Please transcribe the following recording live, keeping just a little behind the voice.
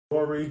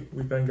glory.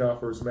 We thank God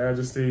for His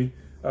majesty.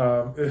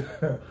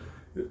 The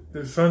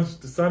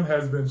sun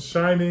has been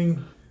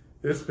shining.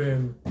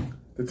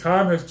 The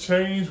time has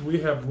changed.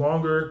 We have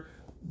longer,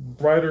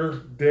 brighter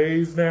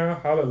days now.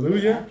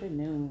 Hallelujah. Good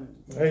afternoon.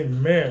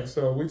 Amen.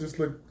 So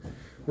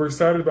we're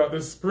excited about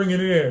this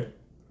springing in.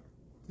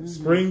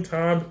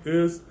 Springtime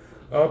is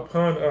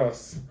upon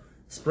us.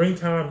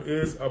 Springtime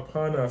is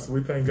upon us.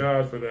 We thank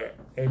God for that.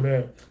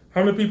 Amen.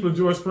 How many people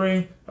enjoy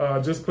spring?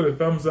 Just put a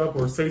thumbs up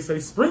or say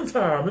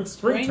springtime. It's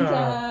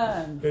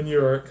springtime in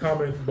your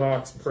comment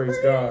box. Praise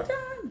God.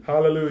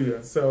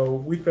 Hallelujah. So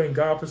we thank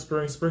God for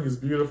spring. Spring is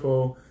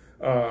beautiful.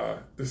 The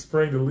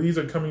leaves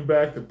are coming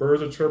back. The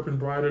birds are chirping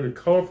brighter. The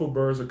colorful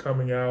birds are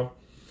coming out.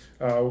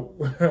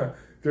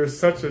 There's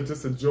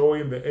just a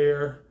joy in the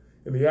air,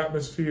 in the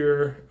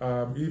atmosphere,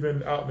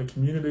 even out in the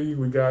community.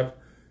 We got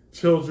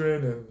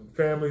children and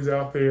families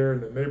out there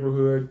in the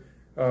neighborhood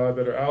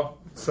that are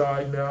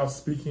outside now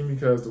speaking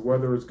because the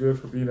weather is good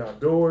for being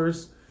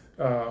outdoors.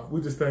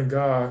 We just thank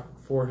God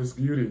for His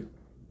beauty.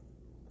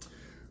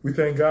 We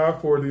thank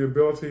God for the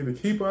ability to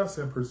keep us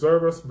and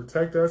preserve us and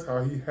protect us,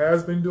 how He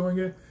has been doing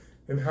it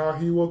and how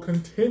He will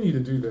continue to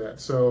do that.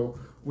 So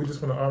we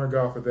just want to honor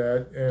God for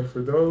that. And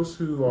for those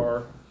who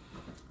are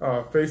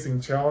facing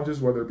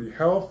challenges, whether it be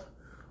health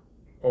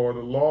or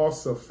the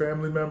loss of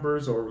family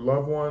members or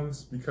loved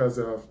ones because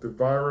of the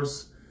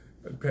virus,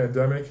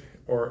 pandemic,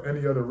 or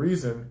any other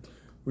reason,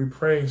 we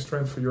pray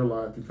strength for your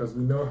life because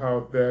we know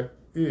how that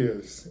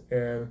is.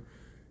 And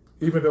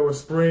even though it's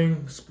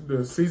spring,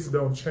 the seasons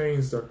don't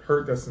change the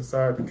hurt that's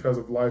inside because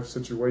of life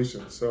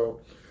situations.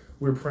 So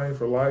we're praying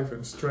for life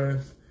and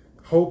strength,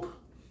 hope,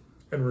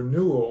 and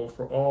renewal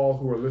for all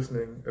who are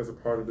listening as a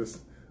part of this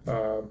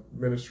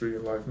ministry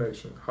in Life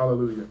Nation.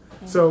 Hallelujah.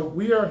 So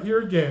we are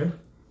here again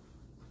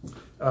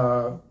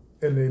in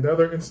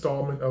another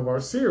installment of our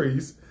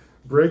series,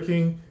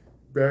 Breaking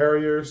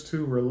Barriers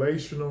to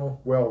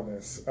Relational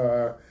Wellness.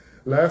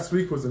 Last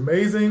week was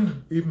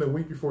amazing. Even the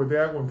week before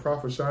that, when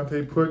Prophet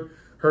Shante put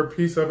her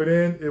piece of it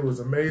in, it was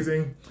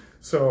amazing.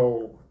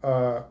 So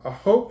I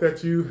hope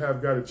that you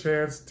have got a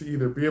chance to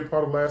either be a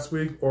part of last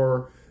week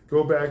or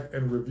go back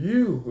and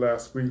review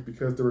last week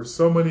because there were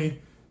so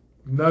many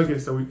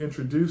nuggets that we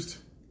introduced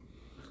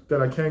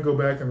that I can't go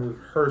back and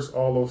rehearse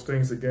all those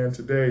things again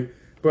today.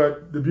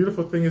 But the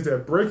beautiful thing is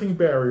that breaking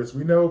barriers,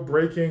 we know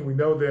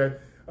that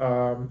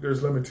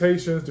there's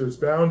limitations, there's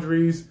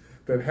boundaries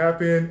that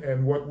happen.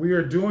 And what we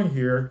are doing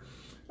here,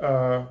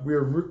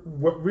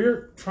 what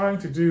we're trying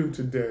to do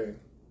today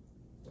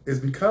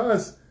is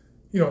because,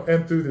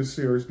 and through this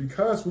series,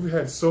 because we've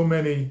had so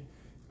many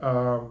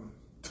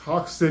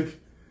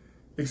toxic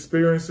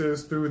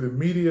experiences through the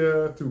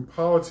media, through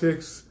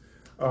politics,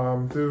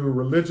 through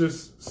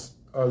religious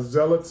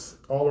zealots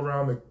all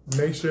around the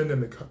nation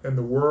and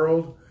the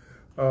world.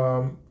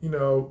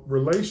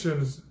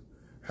 Relations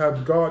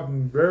have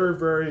gotten very,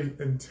 very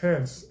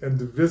intense and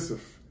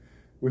divisive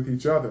with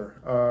each other.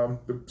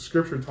 The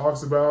scripture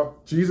talks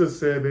about, Jesus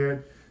said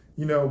that,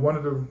 one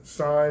of the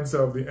signs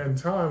of the end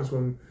times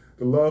when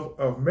the love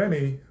of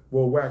many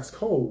will wax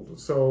cold.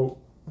 So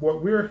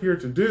what we're here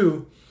to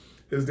do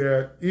is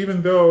that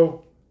even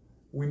though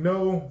we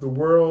know the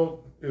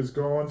world is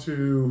going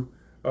to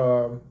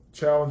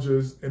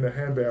challenges in the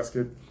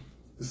handbasket,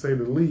 to say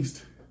the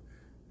least,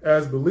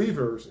 as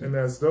believers and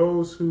as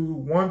those who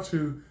want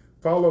to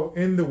follow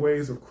in the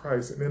ways of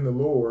Christ and in the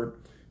Lord,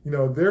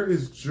 there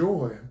is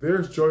joy.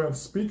 There's joy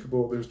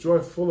unspeakable. There's joy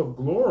full of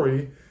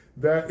glory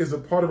that is a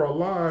part of our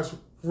lives,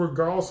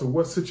 regardless of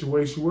what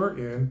situation we're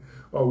in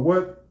or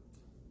what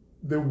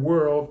the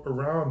world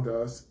around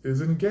us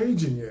is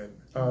engaging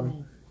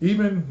in.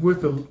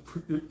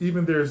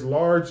 Even there's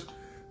large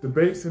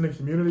debates in the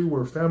community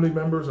where family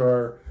members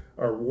are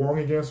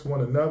warring against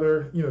one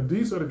another.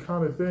 These are the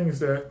kind of things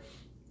that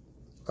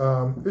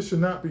it should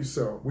not be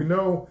so. We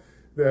know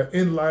that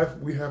in life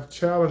we have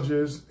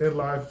challenges, in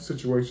life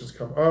situations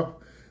come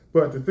up,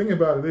 but the thing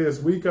about it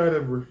is we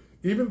gotta,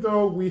 even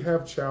though we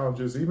have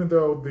challenges, even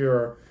though there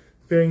are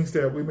things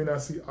that we may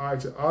not see eye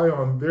to eye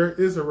on, there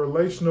is a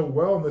relational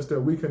wellness that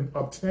we can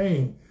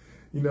obtain.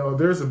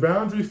 There's a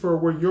boundary for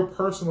where your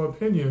personal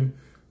opinion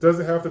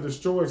doesn't have to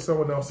destroy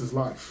someone else's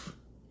life.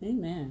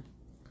 Amen.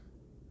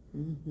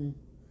 Mm-hmm.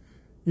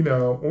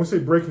 When we say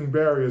breaking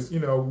barriers,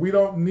 we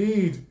don't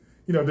need,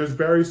 there's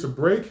barriers to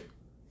break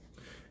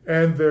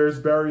and there's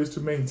barriers to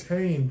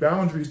maintain,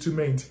 boundaries to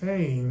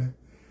maintain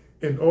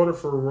in order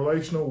for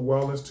relational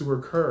wellness to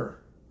occur.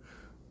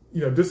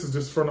 This is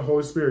just from the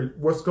Holy Spirit.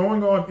 What's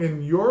going on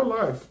in your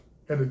life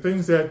and the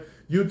things that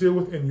you deal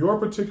with in your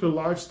particular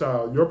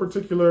lifestyle, your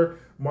particular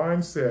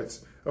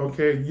mindsets.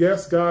 Okay,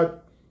 yes, God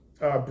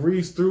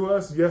breathes through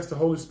us. Yes, the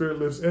Holy Spirit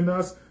lives in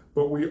us,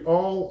 but we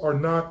all are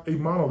not a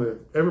monolith.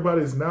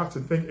 Everybody is not to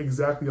think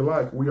exactly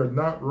alike. We are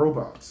not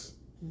robots.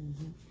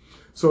 Mm-hmm.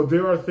 So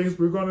there are things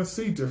we're going to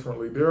see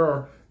differently. There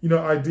are,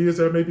 ideas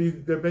that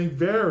may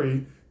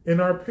vary in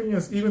our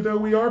opinions, even though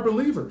we are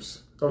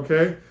believers.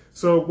 Okay,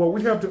 so what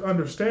we have to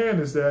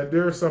understand is that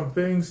there are some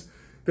things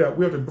that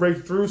we have to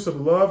break through so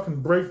love can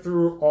break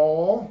through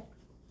all.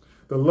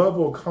 The love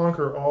will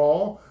conquer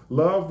all.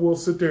 Love will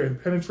sit there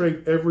and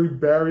penetrate every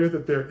barrier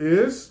that there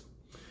is.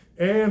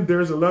 And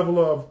there's a level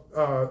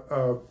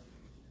of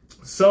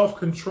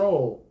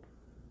self-control,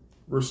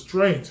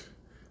 restraint.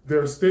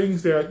 There's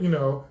things that,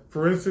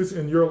 for instance,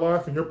 in your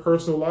life and your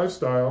personal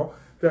lifestyle,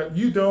 that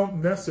you don't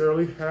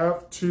necessarily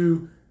have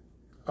to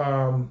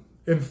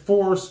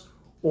enforce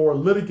or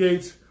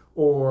litigate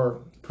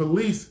or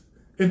police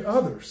in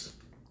others.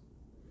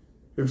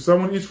 If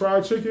someone eats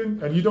fried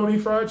chicken and you don't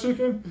eat fried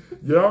chicken,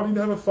 y'all need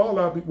to have a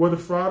fallout, whether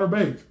fried or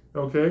baked,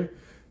 okay?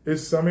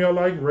 Is some of y'all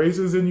like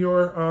raisins in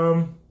your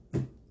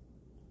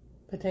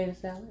potato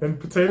salad? And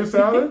potato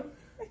salad?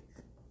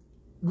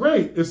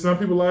 Great. If some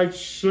people like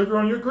sugar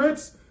on your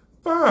grits,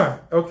 fine,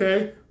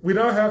 okay? We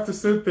don't have to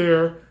sit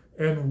there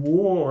and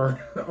war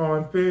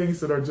on things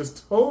that are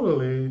just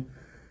totally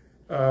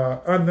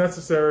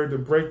unnecessary to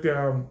break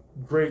down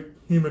great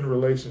human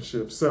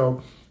relationships.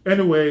 So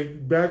anyway,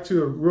 back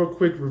to a real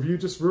quick review,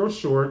 just real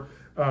short.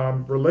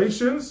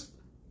 Relations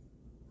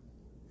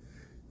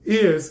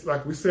is,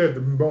 like we said,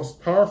 the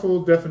most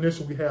powerful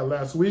definition we had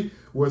last week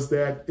was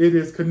that it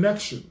is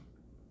connection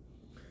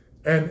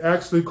and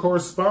actually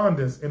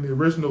correspondence in the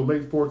original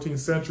late 14th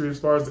century as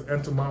far as the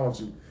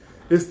etymology.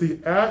 It's the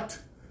act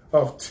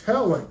of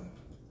telling.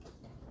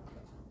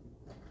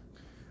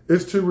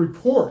 It's to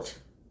report.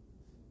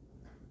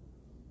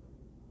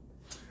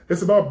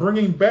 It's about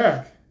bringing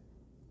back.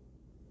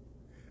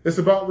 It's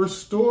about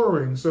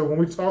restoring. So when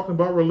we're talking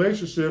about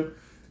relationship,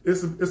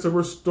 it's a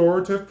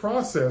restorative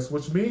process,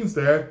 which means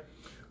that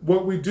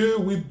what we do,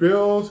 we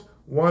build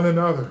one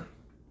another.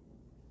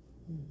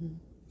 Mm-hmm.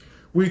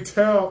 We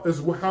tell,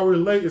 is how we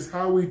relate, is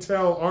how we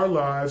tell our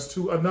lives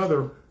to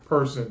another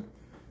person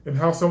and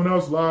how someone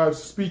else's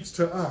lives speaks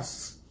to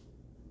us.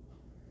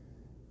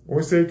 When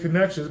we say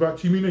connection, it's about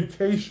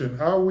communication,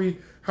 how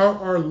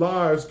our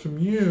lives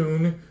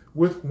commune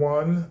with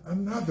one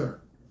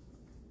another.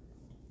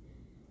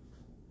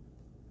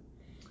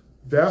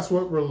 That's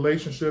what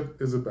relationship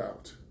is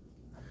about.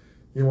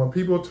 When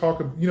people talk,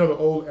 the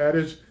old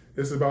adage,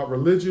 it's about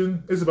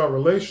religion, it's about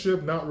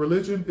relationship, not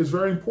religion, is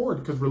very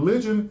important because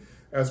religion,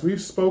 as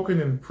we've spoken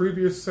in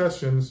previous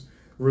sessions,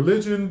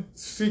 religion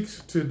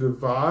seeks to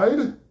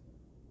divide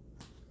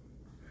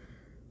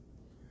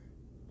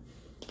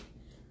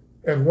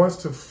and wants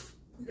to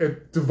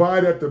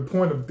divide at the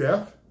point of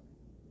death,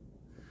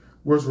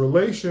 whereas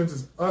relations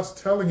is us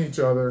telling each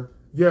other,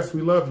 yes,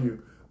 we love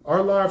you.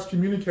 Our lives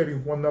communicating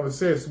with one another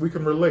says we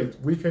can relate,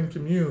 we can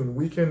commune,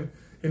 we can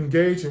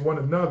engage in one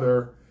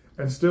another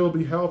and still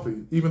be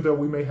healthy, even though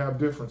we may have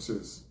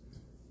differences.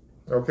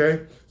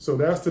 Okay? So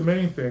that's the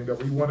main thing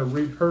that we want to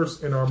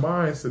rehearse in our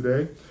minds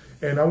today.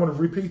 And I want to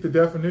repeat the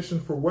definition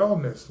for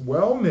wellness.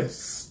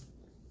 Wellness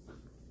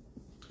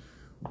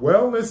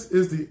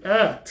is the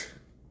act,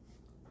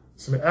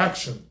 it's an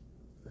action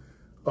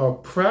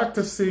of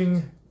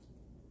practicing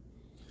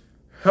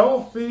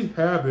healthy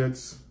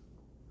habits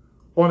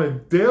on a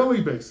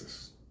daily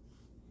basis,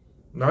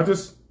 not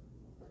just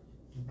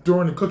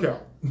during the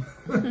cookout,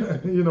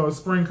 a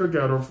spring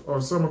cookout or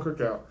summer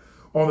cookout,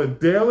 on a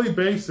daily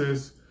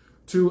basis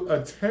to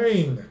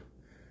attain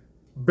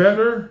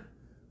better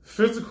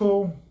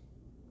physical,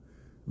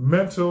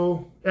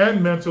 mental,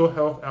 and mental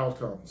health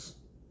outcomes.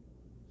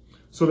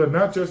 So that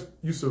not just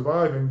you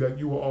surviving, that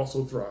you will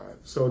also thrive.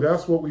 So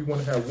that's what we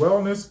want to have.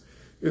 Wellness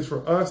is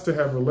for us to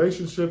have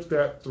relationships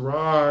that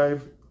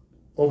thrive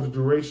over the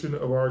duration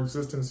of our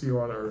existence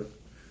here on earth.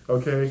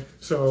 Okay?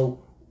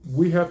 So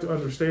we have to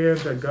understand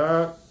that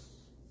God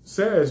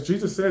says,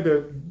 Jesus said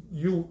that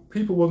you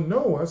people will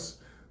know us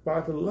by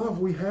the love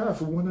we have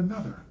for one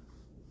another.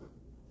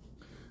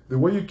 The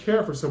way you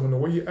care for someone, the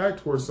way you act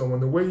towards someone,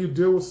 the way you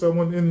deal with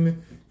someone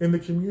in the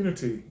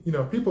community.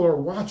 People are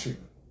watching.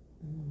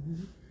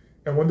 Mm-hmm.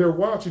 And when they're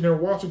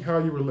watching how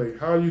you relate,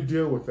 how you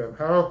deal with them.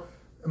 Are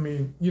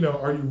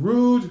you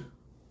rude?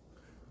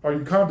 Are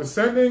you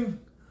condescending?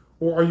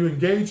 Or are you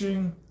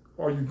engaging?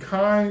 Are you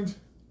kind?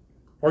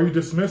 Are you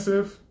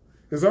dismissive?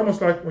 It's almost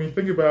like when you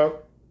think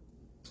about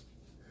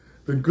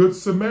the Good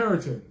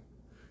Samaritan.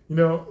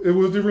 It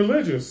was the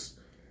religious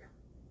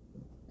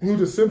who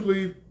just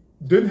simply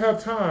didn't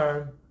have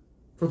time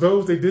for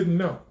those they didn't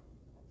know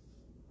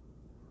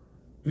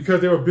because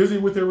they were busy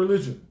with their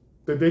religion,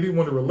 that they didn't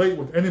want to relate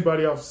with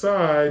anybody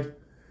outside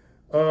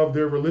of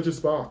their religious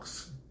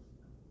box.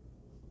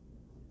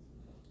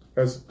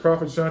 As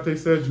Prophet Shante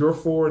says, you're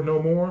for and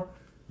no more.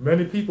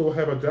 Many people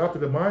have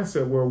adopted a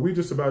mindset where we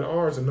just about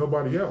ours and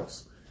nobody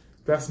else.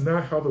 That's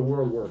not how the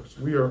world works.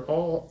 We are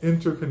all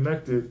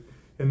interconnected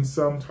in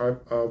some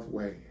type of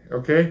way.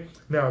 Okay?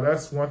 Now,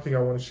 that's one thing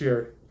I want to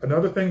share.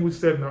 Another thing we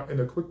said in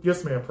a quick,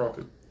 yes, ma'am,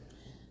 Prophet.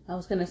 I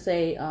was going to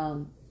say, I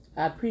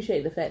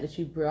appreciate the fact that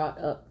you brought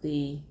up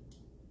the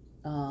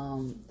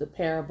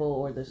parable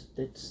or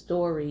the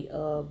story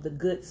of the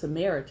Good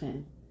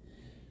Samaritan,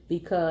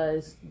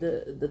 because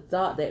the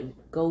thought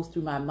that goes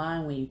through my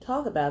mind when you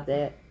talk about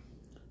that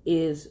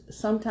is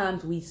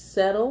sometimes we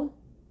settle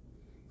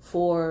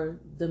for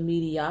the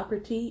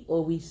mediocrity,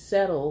 or we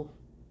settle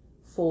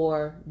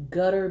for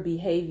gutter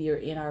behavior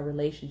in our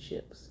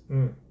relationships.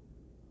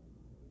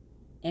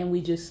 And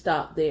we just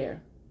stop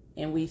there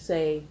and we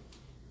say,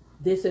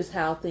 this is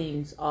how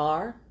things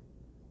are,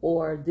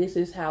 or this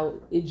is how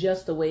it's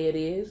just the way it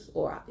is,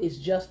 or it's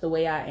just the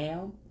way I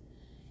am.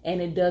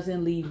 And it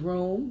doesn't leave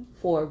room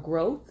for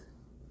growth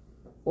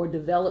or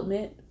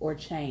development or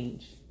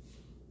change.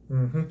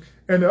 And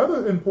the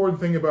other important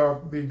thing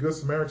about the Good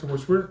Samaritan,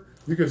 which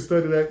you can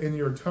study that in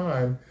your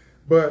time,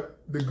 but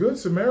the Good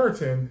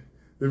Samaritan,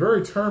 the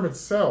very term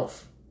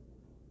itself,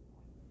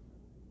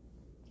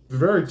 the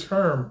very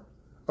term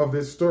of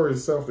this story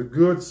itself, the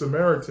Good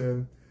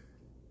Samaritan,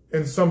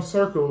 in some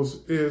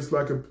circles is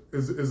like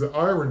is an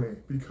irony,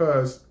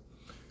 because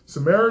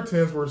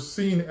Samaritans were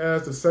seen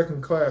as the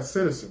second-class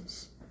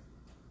citizens.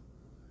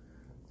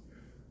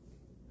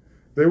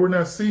 They were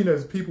not seen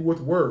as people with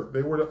worth.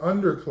 They were the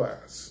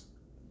underclass.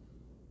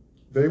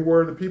 They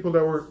were the people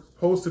that were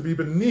supposed to be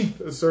beneath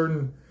a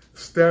certain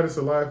status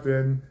of life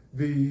than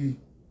the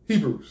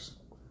Hebrews.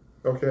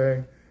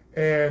 Okay?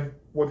 And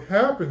what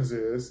happens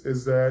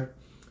is that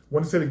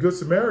when they say the Good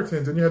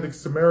Samaritans, then you have the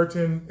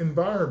Samaritan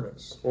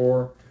environments,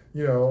 or,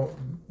 you know,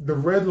 the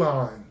red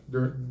line,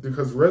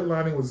 because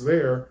redlining was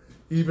there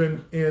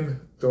even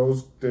in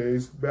those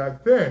days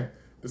back then.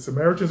 The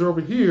Samaritans are over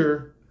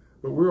here,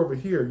 but we're over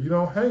here. You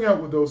don't hang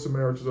out with those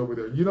Samaritans over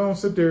there. You don't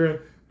sit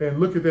there and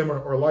look at them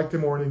or like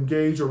them or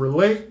engage or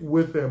relate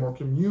with them or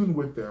commune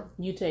with them.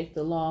 You take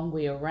the long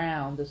way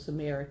around the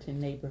Samaritan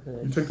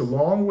neighborhoods. You take the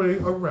long way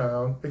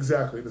around,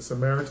 exactly, the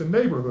Samaritan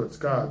neighborhoods.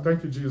 God,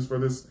 thank you, Jesus, for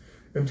this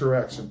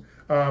interaction.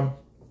 And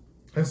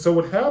so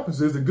what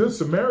happens is the Good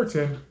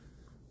Samaritan,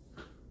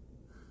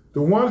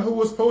 the one who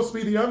was supposed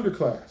to be the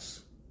underclass,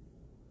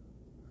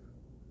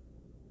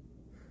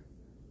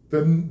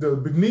 the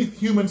beneath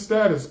human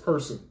status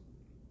person,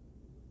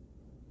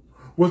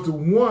 was the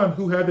one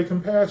who had the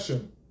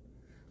compassion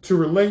to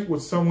relate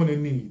with someone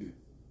in need.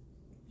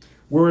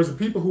 Whereas the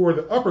people who were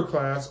the upper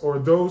class, or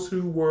those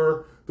who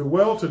were the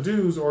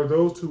well-to-dos, or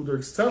those who were the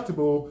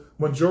acceptable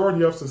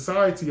majority of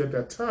society at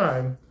that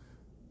time,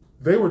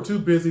 they were too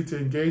busy to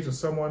engage with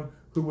someone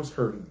who was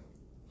hurting.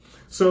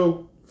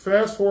 So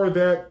fast forward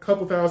that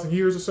couple thousand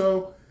years or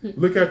so,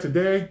 look at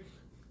today,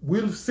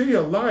 we'll see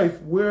a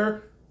life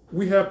where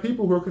we have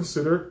people who are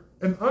considered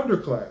an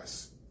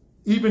underclass,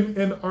 even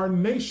in our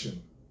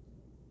nation.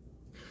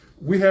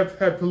 We have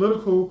had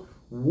political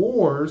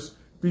wars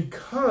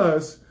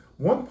because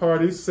one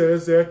party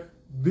says that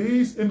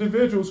these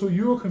individuals who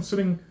you are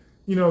considering,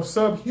 you know,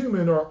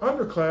 subhuman or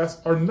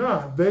underclass are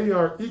not. They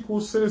are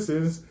equal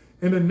citizens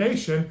in a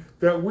nation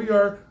that we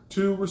are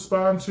to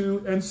respond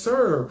to and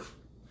serve.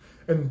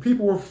 And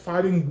people were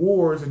fighting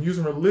wars and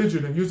using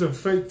religion and using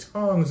fake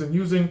tongues and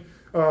using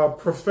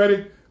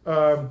prophetic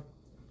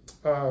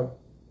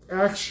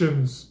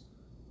actions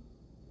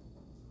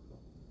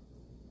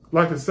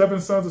like the 7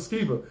 sons of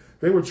Sceva.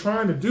 They were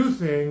trying to do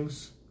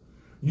things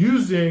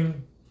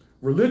using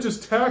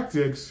religious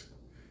tactics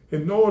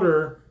in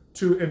order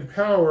to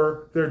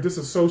empower their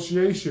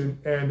disassociation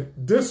and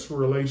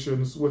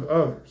disrelations with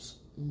others.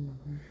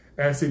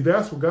 And see,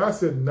 that's what God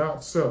said,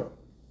 not so.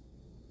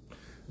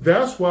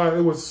 That's why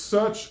it was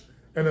such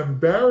an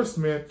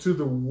embarrassment to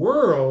the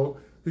world,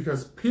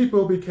 because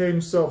people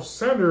became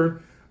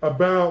self-centered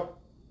about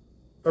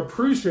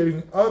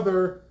appreciating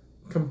other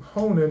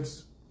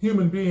components,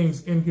 human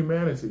beings in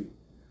humanity.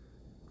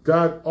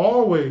 God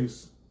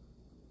always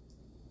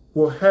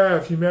will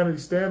have humanity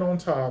stand on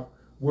top,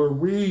 where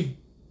we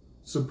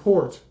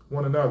support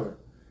one another.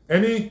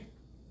 Any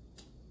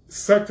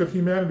sect of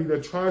humanity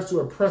that tries to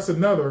oppress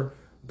another,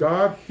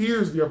 God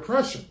hears the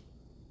oppression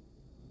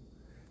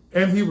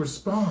and he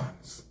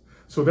responds.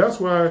 So that's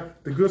why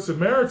the Good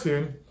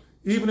Samaritan,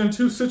 even in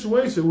 2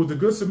 situations, was the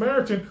Good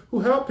Samaritan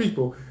who helped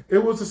people.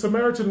 It was the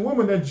Samaritan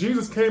woman that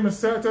Jesus came and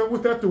sat down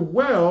with at the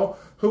well,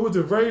 who was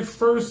the very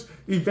first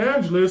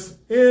evangelist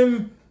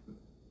in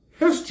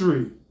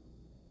history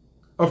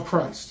of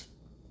Christ.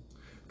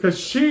 Because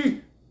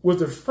she was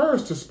the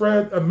first to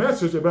spread a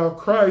message about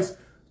Christ,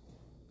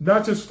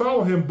 not just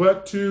follow him,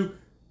 but to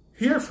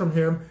hear from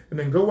him and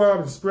then go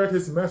out and spread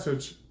his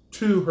message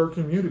to her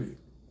community.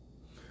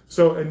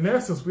 So in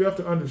essence, we have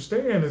to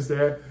understand is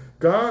that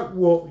God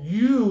will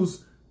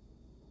use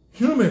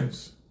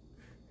humans,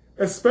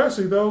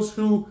 especially those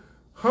who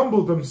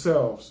humble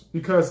themselves,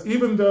 because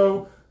even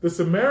though the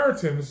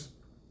Samaritans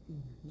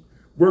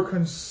were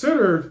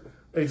considered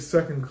a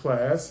second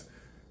class,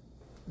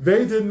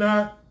 they did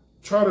not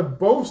try to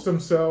boast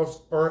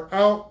themselves or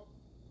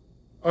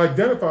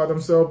identify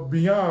themselves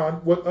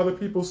beyond what other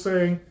people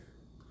saying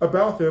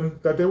about them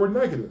that they were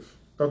negative.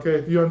 Okay,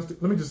 if you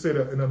understand, let me just say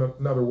that in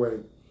another way.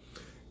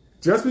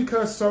 Just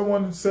because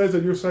someone says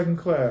that you're second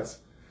class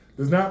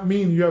does not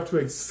mean you have to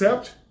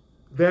accept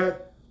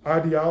that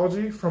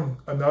ideology from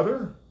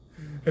another.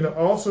 And it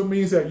also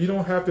means that you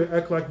don't have to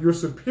act like you're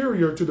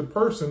superior to the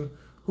person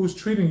who's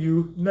treating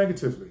you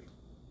negatively.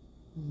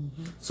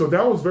 So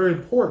that was very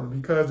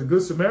important, because the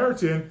Good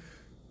Samaritan,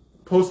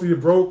 supposed to be a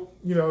broke,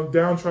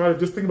 downtrodden.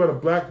 Just think about a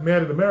black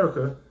man in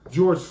America,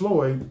 George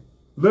Floyd,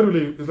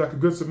 literally is like a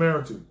good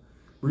Samaritan.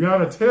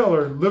 Breonna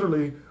Taylor,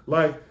 literally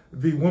like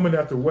the woman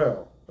at the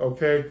well,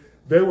 okay?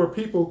 They were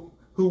people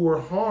who were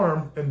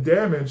harmed and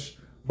damaged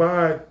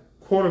by,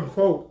 quote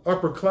unquote,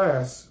 upper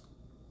class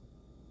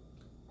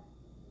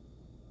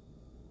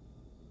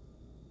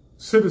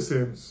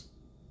citizens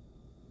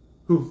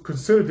who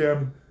considered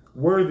them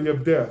worthy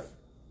of death.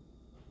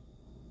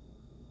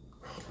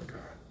 Oh my God.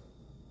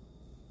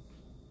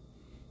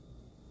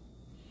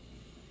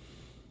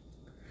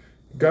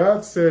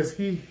 God says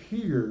he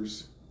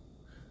hears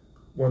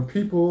when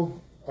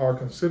people are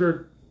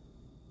considered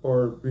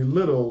or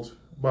belittled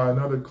by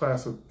another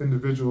class of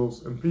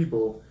individuals and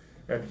people,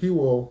 and he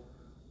will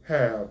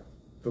have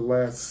the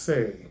last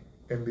say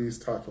in these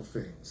type of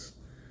things.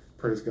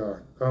 Praise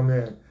God.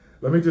 Amen.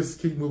 Let me just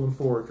keep moving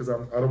forward because I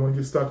don't want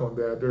to get stuck on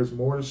that. There's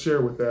more to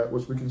share with that,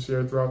 which we can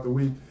share throughout the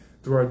week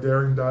through our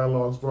Daring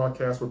Dialogues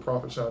broadcast with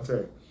Prophet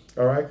Shante.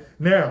 All right.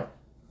 Now,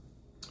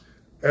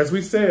 as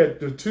we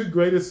said, the two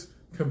greatest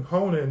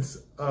components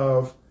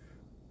of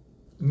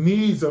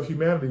needs of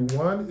humanity,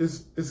 one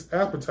is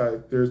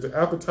appetite. There's the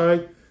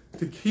appetite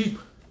to keep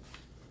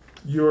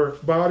your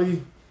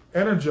body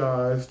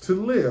energized to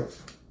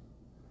live,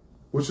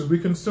 which is we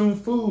consume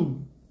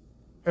food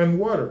and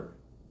water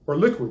or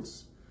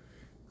liquids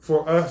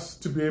for us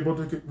to be able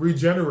to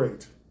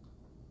regenerate.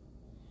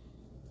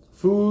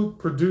 Food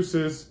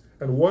produces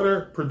and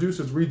water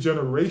produces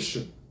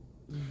regeneration.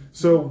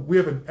 So we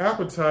have an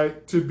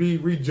appetite to be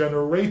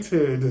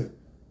regenerated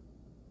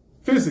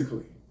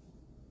physically.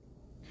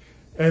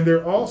 And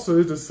there also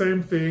is the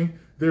same thing.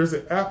 There's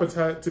an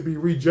appetite to be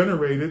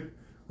regenerated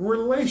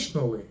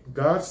relationally.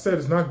 God said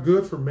it's not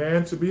good for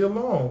man to be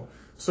alone.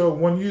 So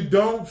when you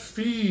don't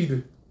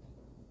feed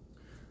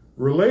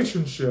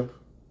relationship,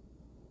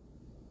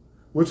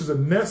 which is a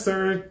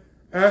necessary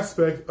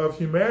aspect of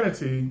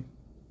humanity,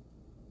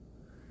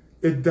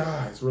 it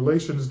dies.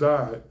 Relations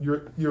die.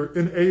 You're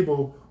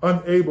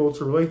unable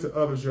to relate to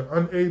others. You're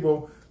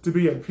unable to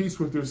be at peace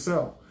with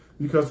yourself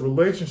because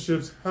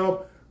relationships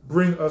help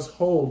bring us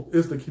whole.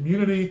 It's the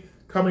community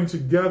coming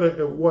together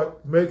at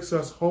what makes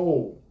us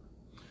whole.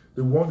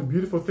 The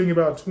beautiful thing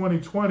about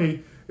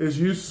 2020 is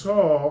you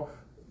saw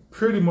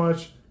pretty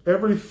much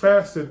every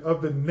facet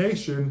of the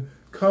nation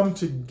come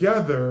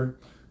together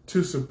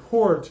to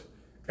support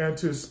and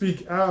to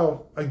speak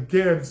out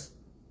against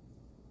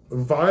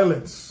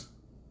violence,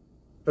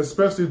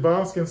 especially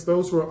violence against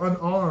those who are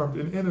unarmed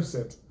and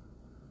innocent.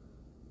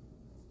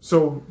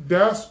 So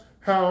that's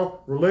how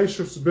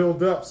relationships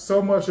build up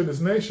so much in this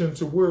nation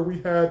to where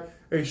we had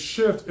a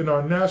shift in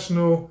our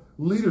national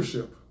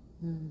leadership.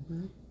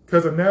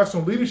 Because the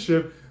national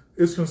leadership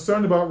is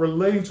concerned about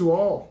relating to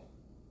all,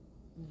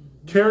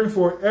 caring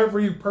for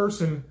every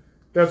person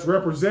that's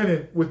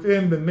represented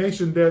within the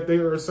nation that they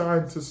are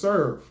assigned to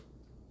serve.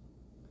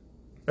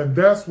 And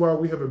that's why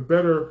we have a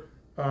better,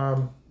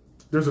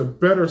 there's a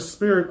better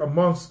spirit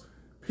amongst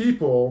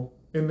people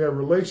in their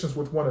relations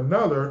with one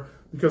another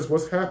because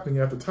what's happening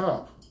at the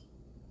top.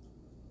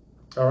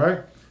 All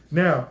right.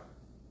 Now,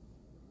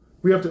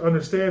 we have to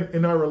understand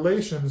in our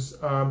relations,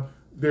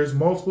 there's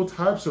multiple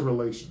types of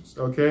relations.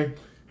 Okay.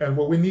 And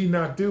what we need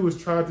not do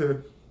is try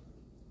to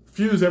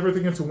fuse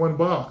everything into one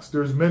box.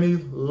 There's many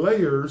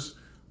layers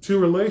to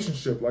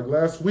relationship. Like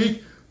last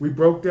week, we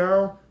broke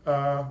down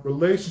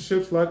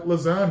relationships like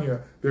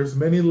lasagna. There's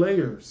many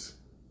layers.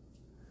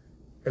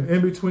 And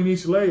in between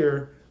each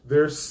layer,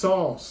 there's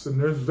sauce and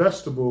there's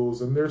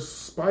vegetables and there's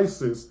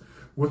spices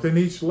within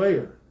each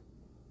layer.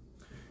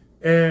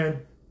 And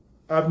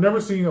I've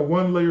never seen a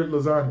one-layered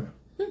lasagna.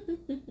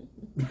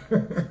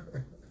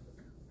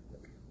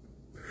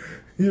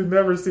 You've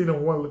never seen a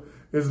one.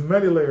 There's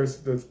many layers.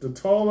 The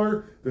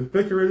taller, the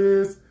thicker it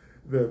is,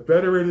 the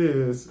better it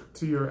is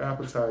to your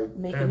appetite.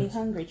 Making me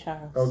hungry,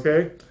 Charles.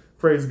 Okay?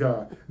 Praise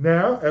God.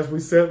 Now, as we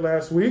said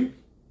last week,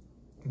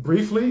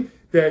 briefly,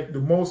 that the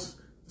most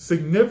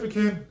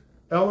significant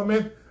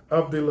element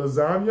of the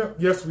lasagna,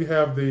 yes, we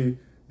have the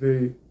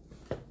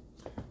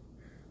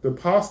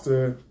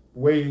pasta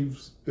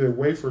waves, the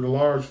wafer, the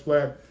large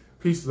flat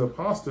pieces of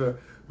pasta,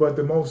 but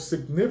the most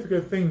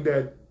significant thing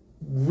that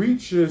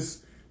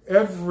reaches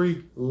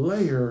every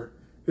layer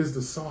is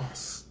the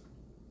sauce.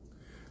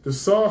 The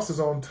sauce is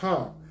on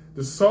top.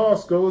 The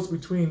sauce goes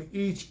between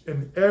each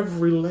and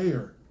every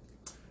layer.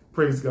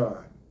 Praise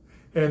God.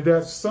 And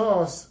that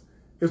sauce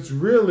is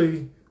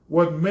really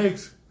what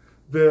makes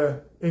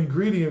the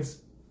ingredients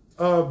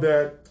of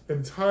that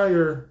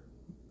entire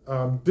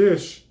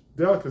dish,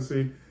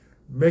 delicacy,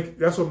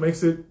 that's what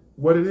makes it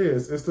what it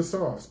is. It's the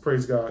sauce.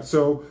 Praise God.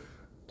 So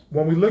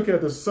when we look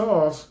at the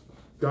sauce,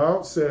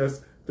 God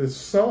says the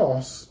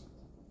sauce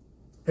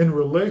in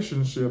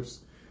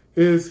relationships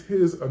is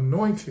his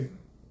anointing.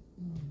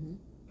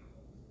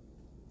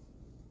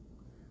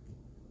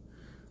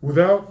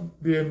 Without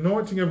the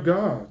anointing of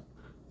God,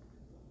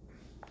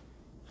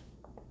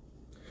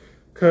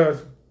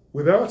 because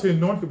without the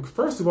anointing,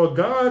 first of all,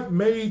 God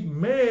made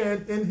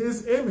man in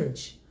his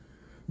image.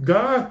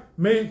 God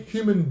made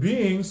human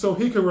beings so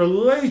he could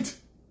relate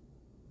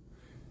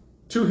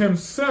to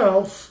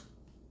himself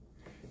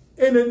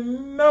in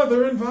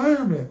another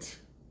environment.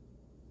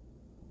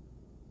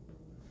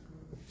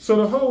 So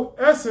the whole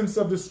essence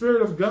of the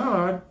Spirit of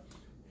God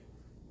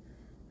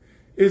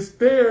is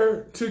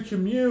there to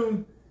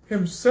commune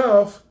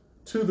himself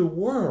to the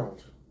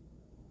world,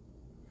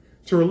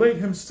 to relate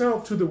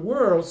himself to the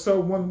world. So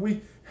when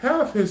we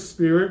have his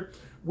Spirit,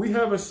 we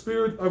have a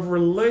spirit of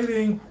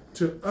relating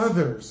to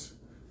others,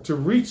 to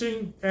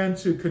reaching and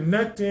to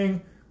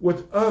connecting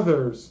with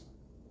others.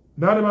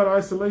 Not about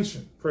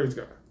isolation. Praise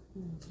God.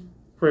 Mm-hmm.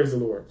 Praise the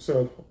Lord.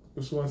 So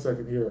just 1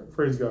 second here.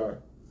 Praise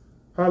God.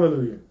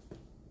 Hallelujah.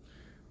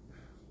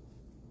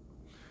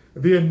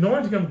 The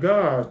anointing of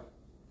God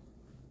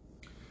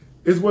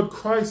is what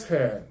Christ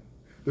had.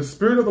 The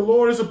Spirit of the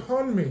Lord is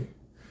upon me.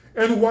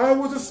 And why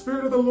was the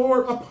Spirit of the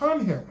Lord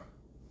upon him?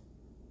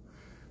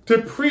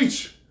 To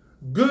preach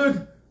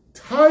good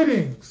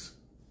tidings.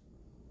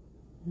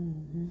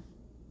 Mm-hmm.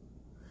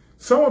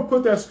 Someone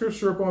put that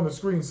scripture up on the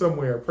screen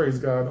somewhere, praise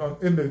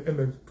God, in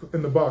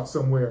the box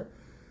somewhere.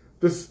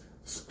 The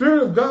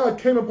Spirit of God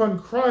came upon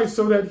Christ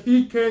so that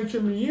he can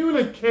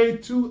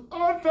communicate to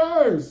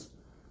others.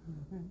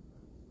 Mm-hmm.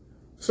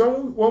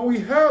 So when we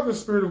have the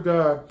Spirit of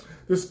God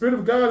is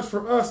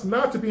for us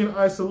not to be in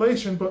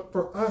isolation, but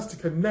for us to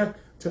connect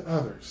to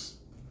others.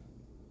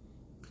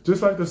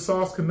 Just like the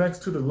sauce connects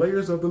to the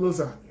layers of the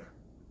lasagna.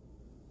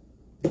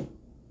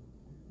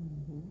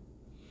 Mm-hmm.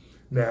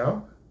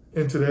 Now,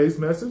 in today's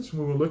message,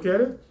 when we look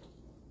at it,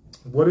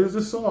 what is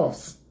the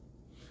sauce?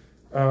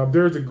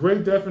 There's a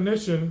great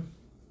definition.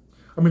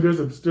 There's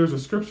a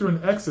scripture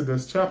in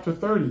Exodus chapter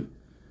 30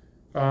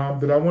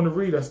 that I want to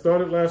read. I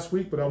started last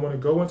week, but I want to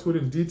go into it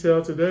in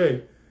detail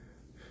today.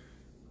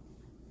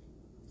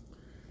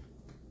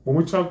 When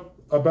we talk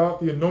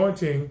about the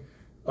anointing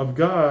of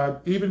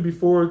God, even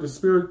before the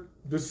Spirit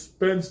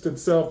dispensed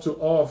itself to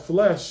all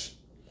flesh,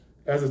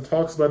 as it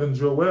talks about in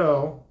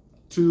Joel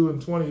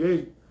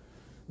 2:28,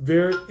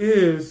 there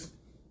is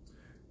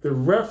the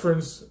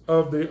reference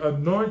of the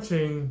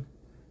anointing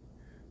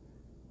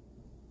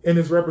in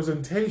its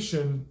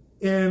representation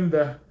in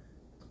the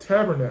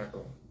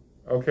tabernacle,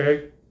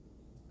 okay?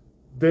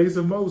 Days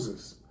of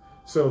Moses.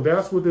 So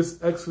that's what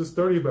this Exodus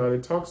 30 about.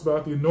 It talks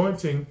about the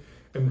anointing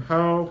and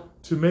how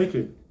to make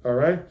it, all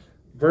right?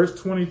 Verse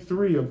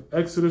 23 of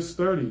Exodus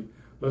 30.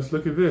 Let's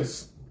look at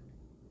this.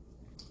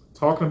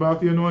 Talking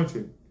about the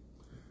anointing.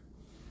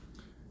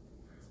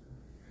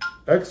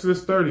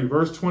 Exodus 30,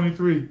 verse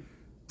 23.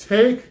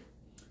 Take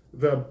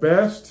the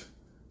best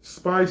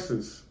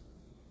spices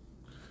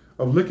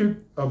of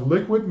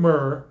liquid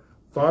myrrh,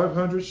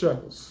 500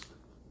 shekels.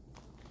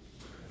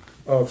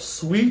 Of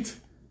sweet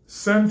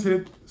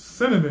scented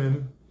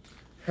cinnamon,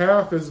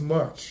 half as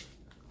much,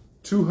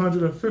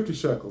 250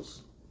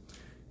 shekels.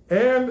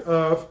 And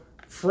of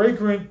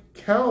fragrant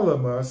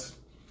calamus,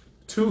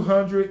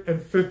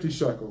 250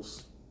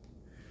 shekels.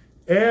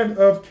 And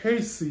of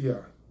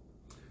cassia,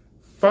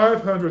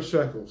 500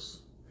 shekels,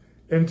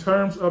 in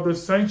terms of the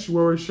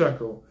sanctuary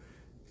shekel,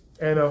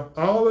 and of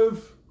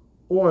olive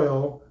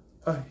oil,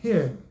 a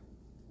hin.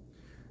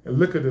 And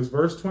look at this,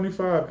 verse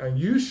 25. And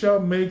you shall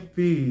make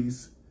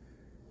these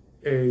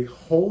a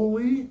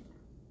holy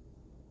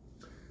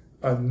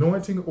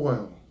anointing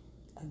oil.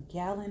 A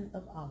gallon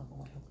of olive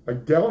oil. A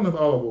gallon of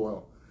olive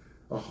oil.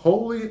 A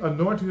holy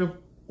anointing of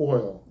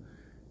oil.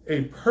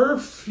 A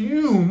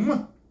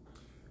perfume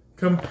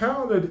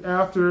compounded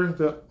after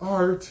the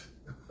art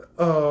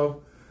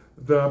of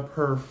the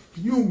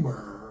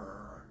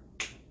perfumer.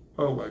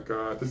 Oh my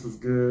God, this is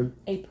good.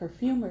 A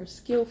perfumer's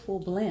skillful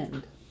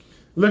blend.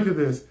 Look at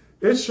this.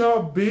 It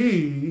shall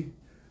be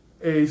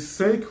a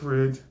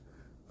sacred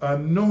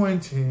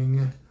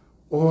anointing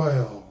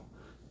oil.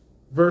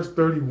 Verse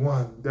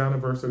 31, down to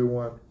verse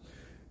 31.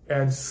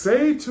 And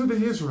say to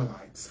the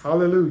Israelites,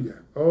 hallelujah.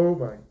 Oh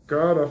my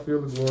God, I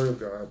feel the glory of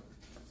God.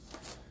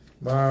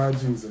 My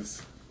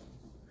Jesus.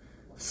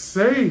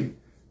 Say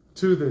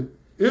to the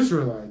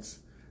Israelites,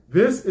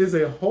 this is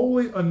a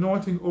holy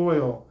anointing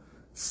oil,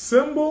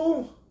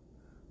 symbol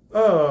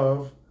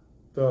of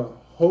the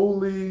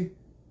Holy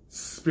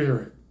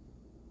Spirit,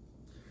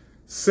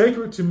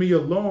 sacred to me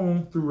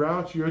alone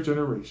throughout your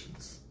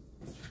generations.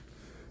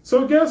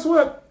 So guess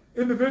what,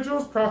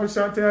 individuals? Prophet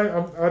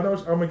Chantel, I know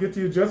I'm going to get to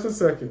you in just a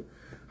second.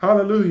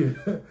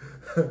 Hallelujah.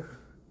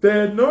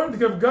 The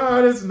anointing of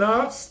God is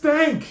not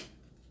stank.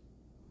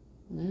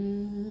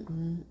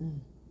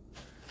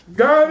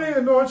 God ain't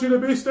anoint you to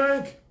be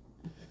stank.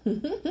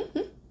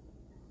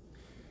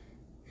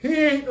 He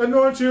ain't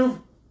anoint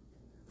you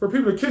for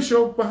people to kiss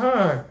your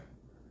behind,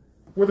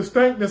 where the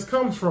stankness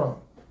comes from.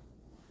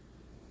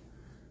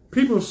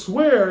 People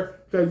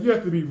swear that you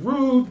have to be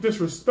rude,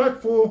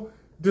 disrespectful,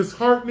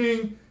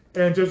 disheartening,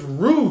 and just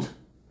rude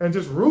and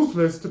just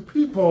ruthless to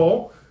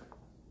people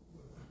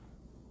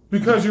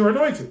because you're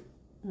anointed.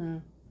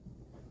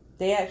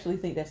 They actually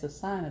think that's a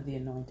sign of the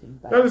anointing.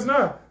 That is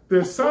not.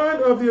 The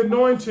sign of the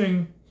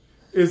anointing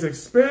is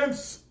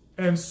expense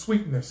and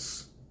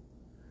sweetness,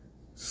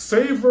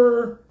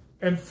 savor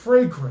and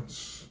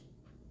fragrance.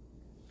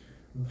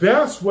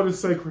 That's what is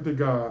sacred to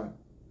God.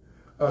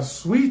 A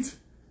sweet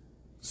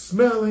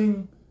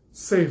smelling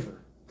savor.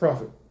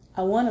 Prophet.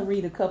 I want to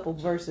read a couple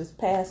verses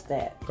past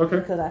that. Okay.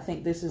 Because I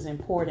think this is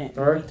important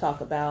All when right. we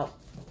talk about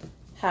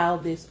how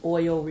this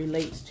oil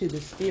relates to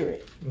the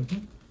Spirit.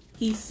 Mm-hmm.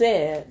 He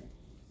said,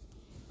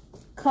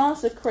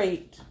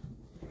 consecrate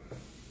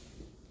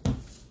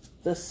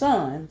the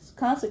sons,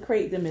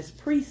 consecrate them as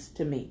priests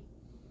to me.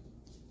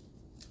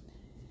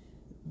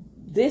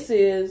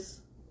 This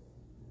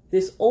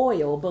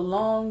oil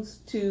belongs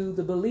to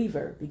the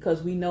believer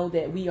because we know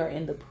that we are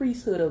in the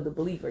priesthood of the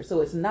believer.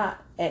 So it's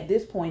not, at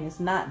this point, it's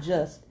not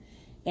just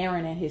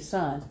Aaron and his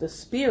sons. The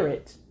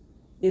Spirit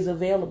is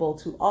available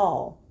to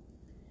all.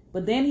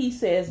 But then he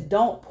says,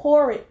 don't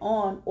pour it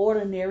on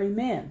ordinary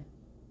men.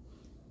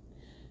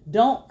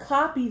 Don't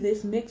copy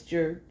this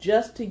mixture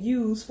just to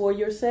use for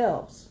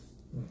yourselves.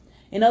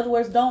 In other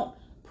words, don't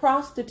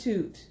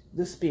prostitute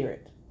the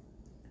Spirit.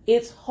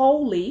 It's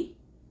holy.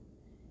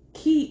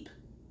 Keep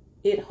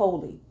it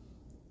holy.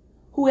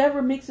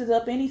 Whoever mixes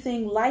up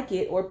anything like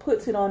it or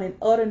puts it on an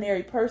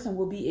ordinary person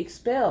will be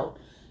expelled.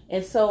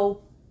 And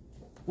so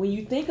when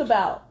you think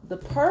about the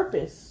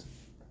purpose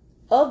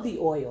of the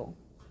oil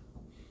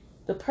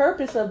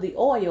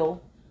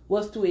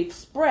was to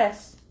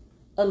express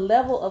a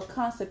level of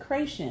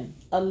consecration,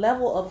 a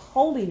level of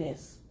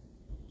holiness.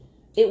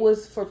 It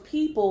was for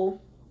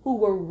people who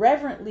were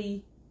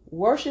reverently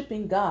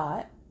worshiping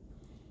God,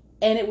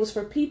 and it was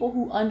for people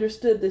who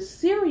understood the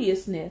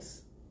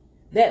seriousness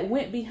that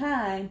went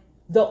behind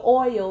the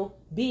oil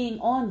being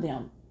on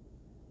them.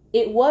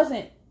 It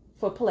wasn't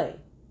for play.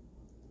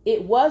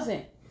 It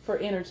wasn't for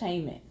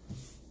entertainment.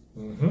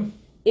 Mm-hmm.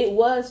 It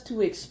was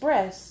to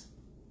express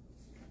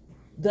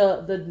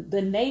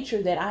the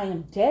nature that I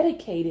am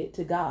dedicated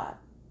to God.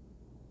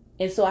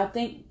 And so I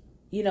think,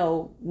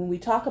 when we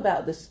talk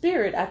about the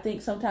Spirit, I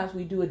think sometimes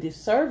we do a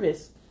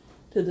disservice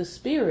to the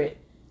Spirit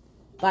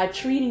by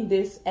treating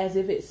this as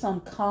if it's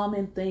some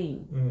common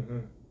thing. Mm-hmm.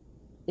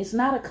 It's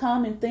not a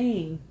common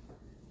thing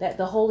that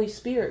the Holy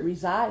Spirit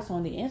resides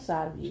on the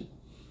inside of you.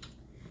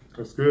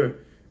 That's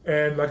good.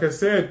 And like I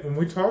said, when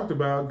we talked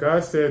about,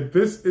 God said,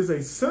 this is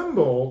a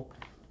symbol.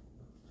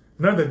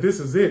 Not that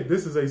this is it.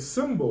 This is a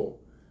symbol.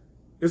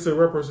 It's a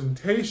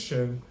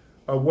representation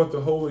of what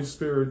the Holy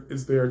Spirit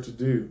is there to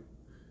do.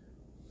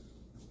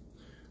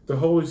 The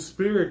Holy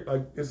Spirit,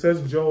 like it says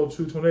in Joel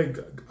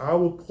 2:28, I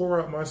will pour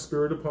out my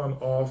Spirit upon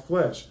all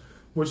flesh,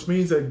 which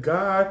means that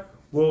God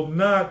will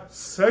not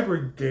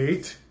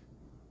segregate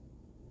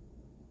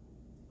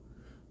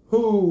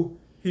who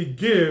he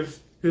gives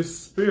his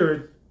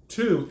Spirit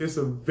to. It's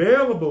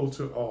available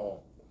to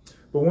all.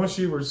 But once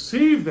you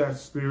receive that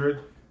Spirit,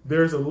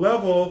 there's a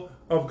level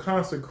of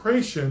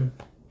consecration,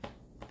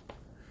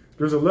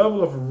 there's a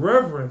level of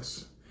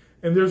reverence,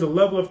 and there's a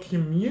level of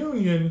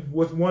communion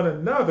with one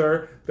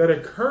another that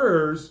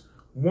occurs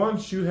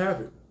once you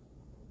have it.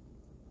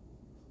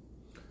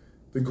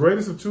 The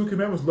greatest of two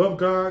commandments, love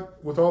God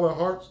with all thy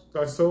heart,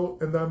 thy soul,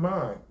 and thy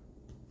mind,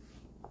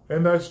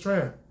 and thy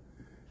strength.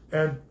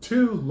 And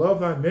two, love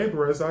thy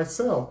neighbor as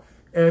thyself.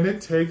 And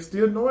it takes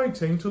the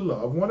anointing to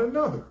love one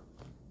another.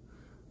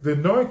 The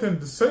anointing,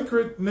 the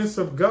sacredness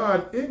of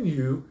God in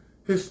you,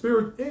 his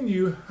Spirit in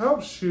you,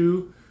 helps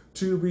you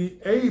to be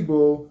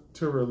able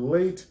to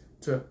relate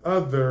to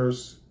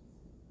others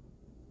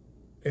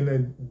in a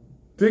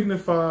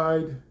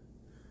dignified,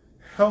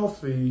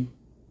 healthy,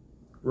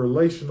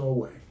 relational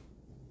way.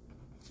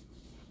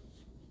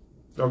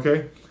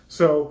 Okay?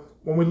 So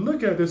when we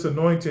look at this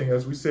anointing,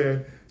 as we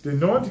said, the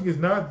anointing is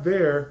not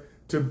there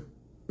to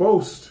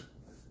boast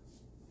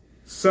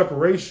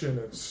separation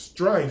and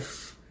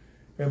strife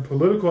and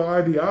political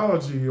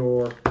ideology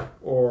or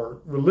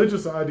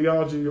religious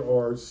ideology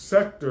or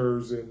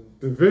sectors and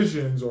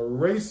divisions or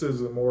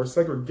racism or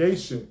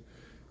segregation.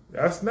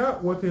 That's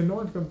not what the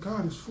anointing of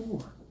God is for.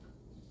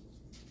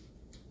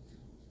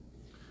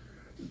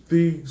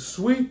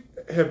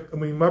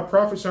 My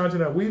prophet shines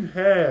tonight,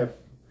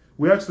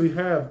 we actually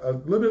have a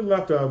little bit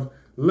left of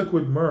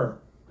liquid myrrh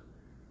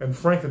and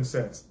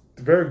frankincense,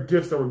 the very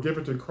gifts that were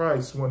given to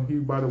Christ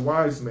by the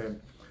wise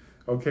men.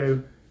 Okay,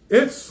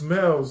 it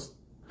smells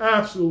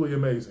absolutely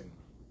amazing.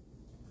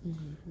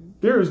 Mm-hmm.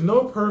 There is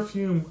no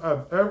perfume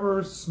I've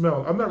ever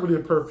smelled. I'm not really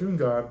a perfume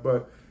guy,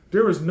 but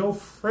there is no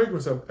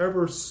fragrance I've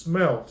ever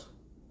smelled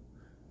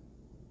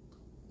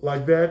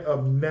like that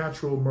of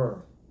natural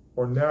myrrh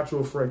or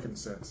natural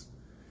frankincense.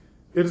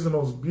 It is the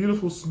most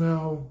beautiful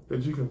smell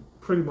that you can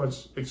pretty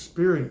much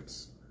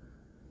experience.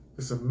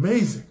 It's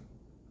amazing.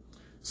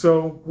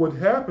 So what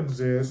happens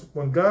is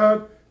when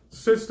God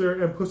sits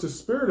there and puts his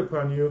Spirit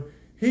upon you,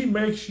 he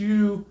makes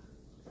you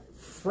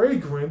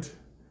fragrant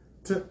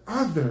to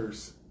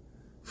others.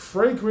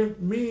 Fragrant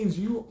means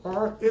you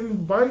are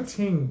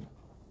inviting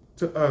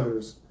to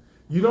others.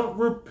 You don't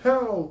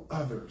repel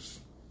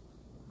others.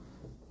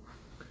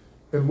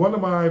 In one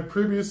of my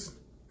previous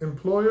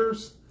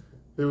employers,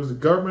 there was a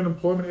government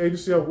employment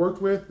agency I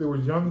worked with. There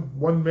was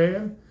one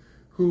man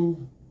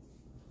who,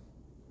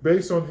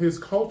 based on his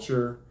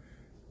culture,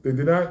 they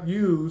did not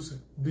use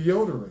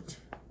deodorant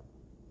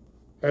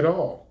at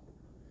all.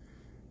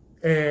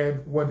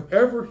 And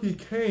whenever he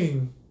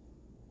came,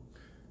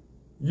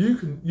 you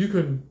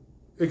can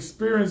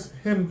experience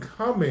him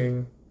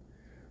coming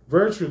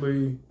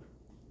virtually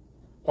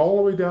all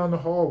the way down the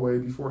hallway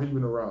before he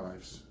even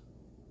arrives.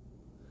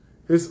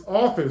 His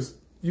office,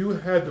 you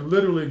had to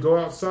literally go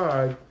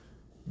outside,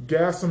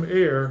 gas some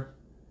air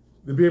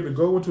to be able to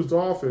go into his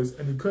office,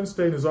 and you couldn't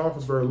stay in his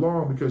office very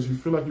long because you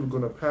feel like you were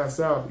going to pass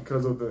out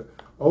because of the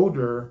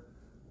odor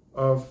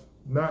of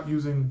not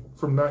using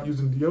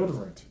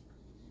deodorant.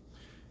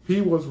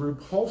 He was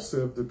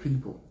repulsive to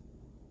people,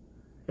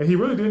 and he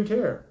really didn't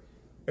care.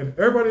 And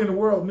everybody in the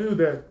world knew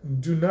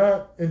that do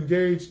not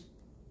engage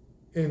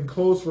in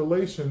close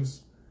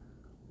relations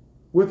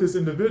with this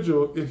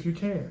individual if you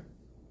can,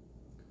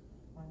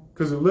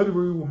 because it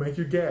literally will make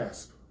you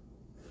gasp.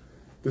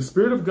 The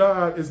Spirit of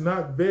God is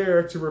not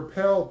there to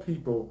repel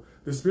people.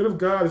 The Spirit of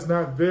God is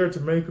not there to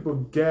make people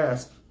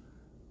gasp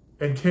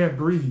and can't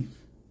breathe.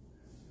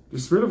 The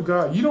Spirit of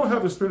God, you don't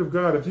have the Spirit of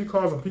God if you're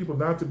causing people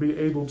not to be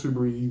able to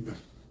breathe.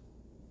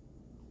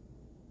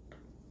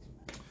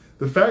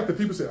 The fact that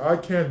people say, I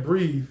can't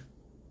breathe,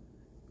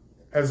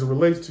 as it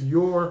relates to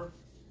your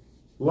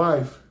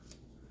life,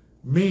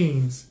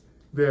 means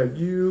that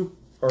you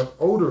are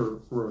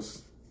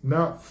odorless,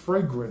 not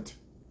fragrant.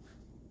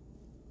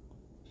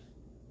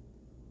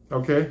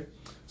 Okay?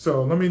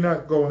 So let me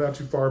not go that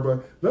too far,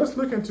 but let's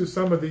look into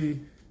some of the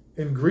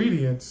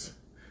ingredients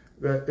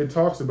that it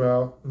talks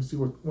about. Let me see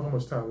how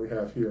much time we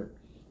have here.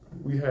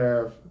 We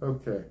have,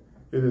 okay,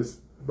 it is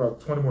about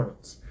 20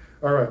 minutes.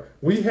 All right,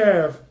 we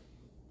have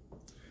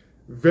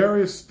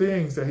various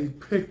things that he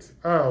picked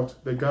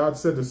out, that God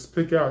said to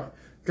pick out.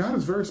 God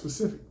is very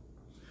specific.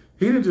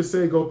 He didn't just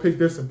say, go pick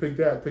this and pick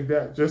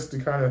that, just to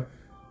kind of,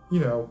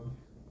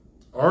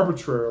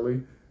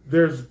 arbitrarily.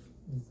 There's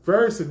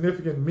very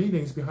significant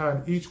meanings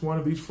behind each one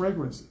of these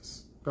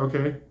fragrances.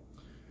 Okay?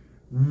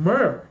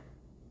 Myrrh.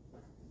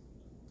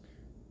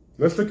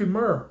 Let's look at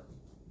myrrh.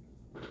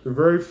 The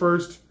very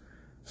first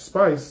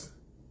spice,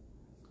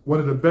 one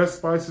of the best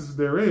spices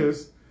there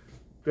is.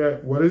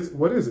 What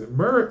is it?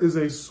 Myrrh is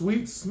a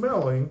sweet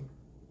smelling,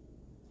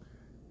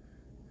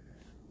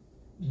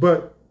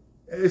 but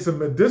it's a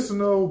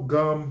medicinal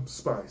gum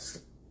spice.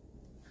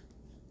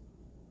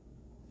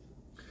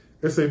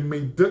 It's a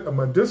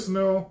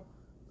medicinal,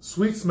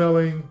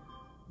 sweet-smelling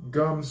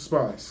gum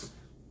spice.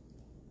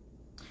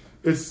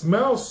 It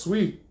smells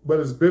sweet, but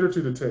it's bitter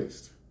to the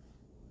taste.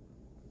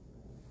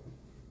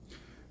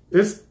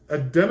 It's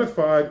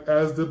identified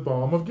as the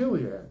balm of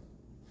Gilead.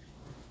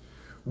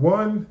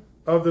 One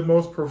of the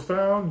most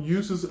profound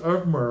uses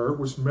of myrrh,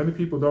 which many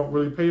people don't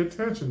really pay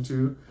attention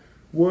to,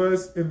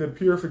 was in the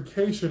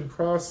purification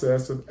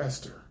process of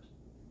Esther,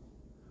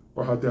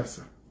 or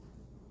Hadassah.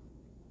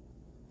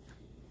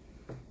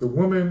 The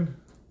woman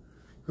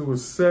who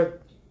was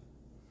set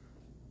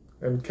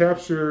and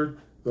captured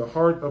the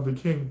heart of the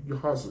king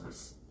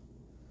Ahasuerus.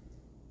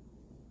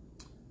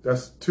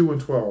 That's 2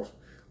 and 12.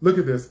 Look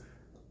at this.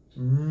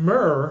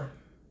 Myrrh,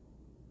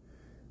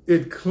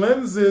 it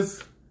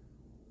cleanses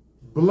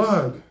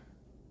blood.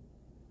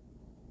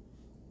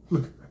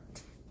 Look at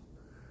that.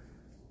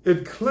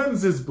 It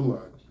cleanses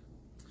blood.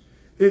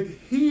 It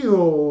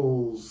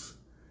heals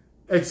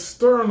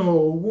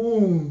external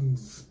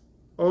wounds.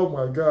 Oh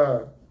my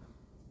God.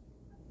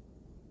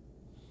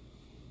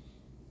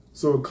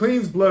 So it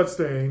cleans blood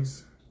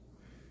stains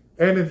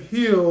and it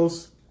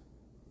heals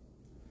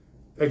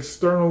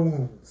external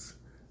wounds.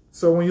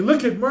 So when you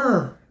look at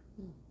myrrh,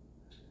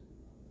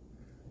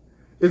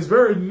 its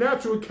very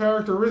natural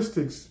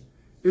characteristics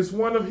is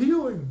one of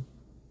healing.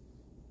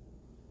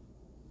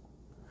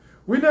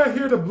 We're not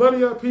here to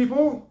bloody up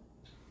people.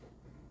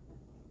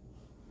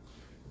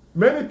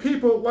 Many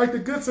people, like the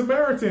Good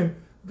Samaritan,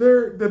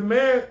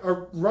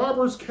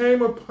 robbers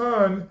came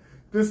upon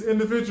this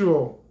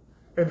individual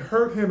and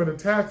hurt him and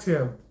attacked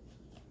him.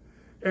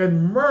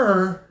 And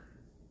myrrh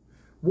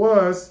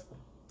is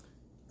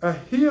a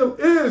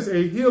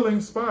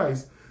healing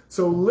spice.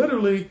 So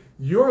literally,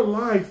 your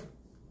life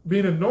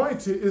being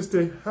anointed is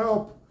to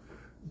help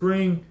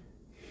bring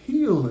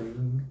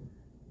healing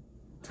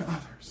to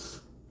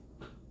others.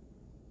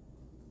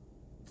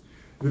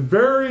 The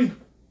very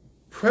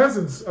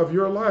presence of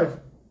your life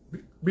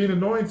being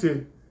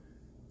anointed,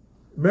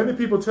 many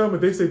people tell me,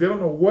 they say they don't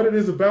know what it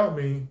is about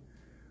me,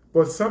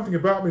 but something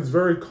about me is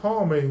very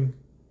calming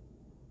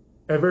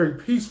and very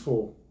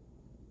peaceful.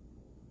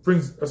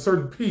 Brings a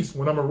certain peace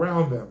when I'm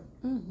around them.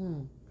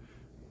 Mm-hmm.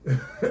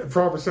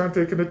 Prophet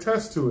Shante can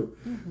attest to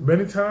it. Mm-hmm.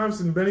 Many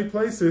times in many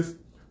places,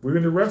 we're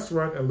in a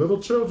restaurant and little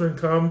children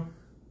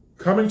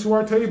coming to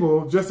our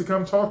table just to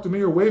come talk to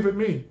me or wave at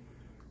me.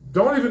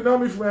 Don't even know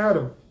me from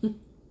Adam.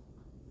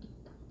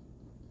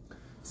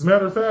 As a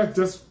matter of fact,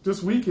 just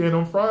this weekend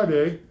on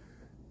Friday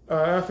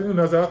afternoon,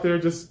 I was out there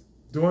just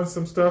doing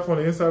some stuff on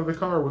the inside of the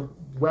car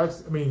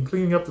with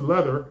cleaning up the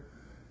leather.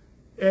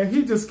 And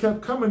he just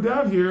kept coming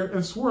down here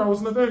and swore I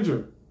was an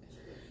Avenger.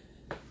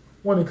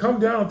 When he come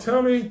down and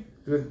tell me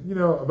that,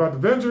 about the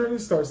Avenger, and he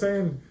start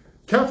saying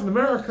Captain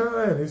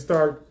America, and they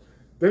start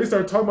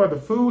talking about the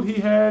food he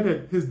had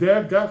that his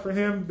dad got for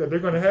him that they're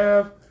going to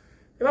have.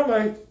 And I'm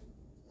like,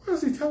 why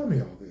is he telling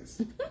me all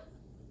this?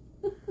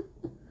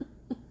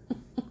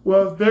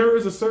 Well, there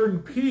is a certain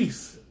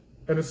peace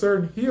and a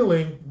certain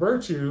healing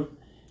virtue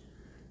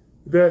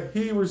that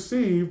he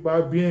received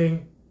by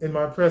being in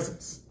my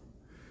presence.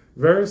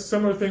 Very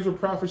similar things with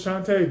Prophet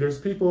Shantae. There's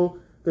people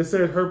that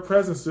said her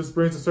presence just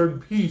brings a certain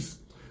peace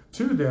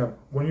to them.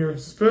 When you're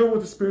filled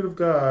with the Spirit of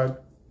God,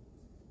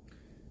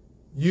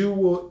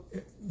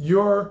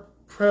 your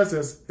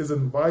presence is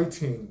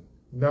inviting,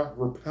 not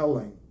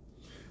repelling.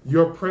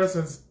 Your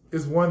presence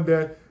is one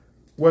that,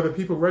 whether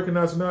people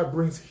recognize or not,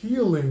 brings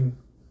healing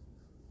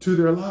to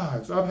their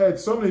lives. I've had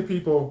so many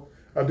people,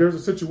 there's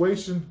a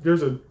situation,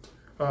 there's a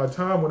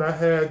time when I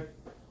had,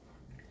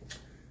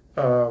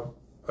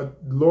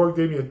 Lord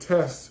gave me a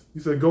test. He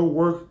said, go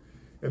work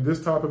in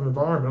this type of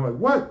environment. I'm like,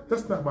 what?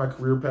 That's not my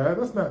career path.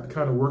 That's not the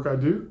kind of work I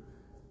do.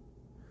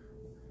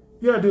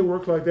 Yeah, I did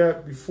work like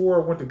that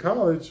before I went to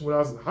college when I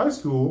was in high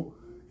school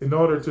in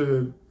order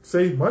to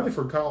save money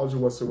for college or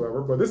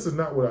whatsoever, but this is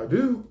not what I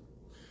do.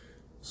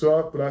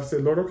 But I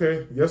said, Lord,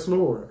 okay, yes,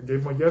 Lord. I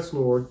gave my yes,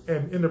 Lord.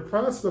 And in the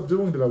process of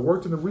doing that, I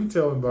worked in the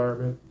retail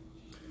environment,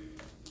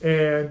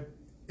 and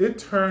it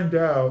turned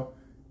out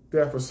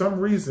that for some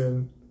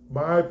reason,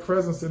 my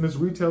presence in this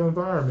retail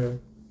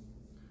environment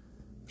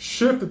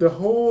shifted the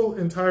whole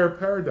entire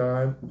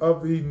paradigm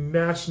of the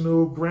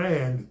national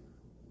brand,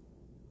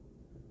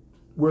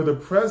 where the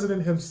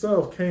president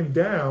himself came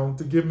down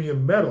to give me a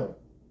medal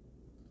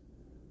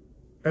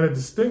and a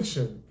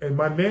distinction, and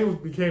my name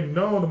became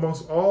known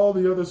amongst all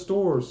the other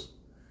stores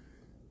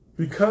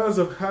because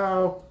of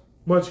how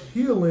much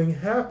healing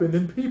happened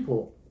in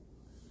people.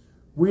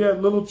 We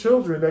had little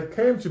children that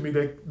came to me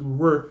that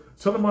were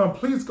telling Mom,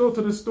 please go to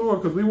the store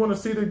because we want to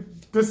see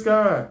this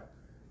guy,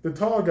 the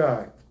tall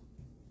guy.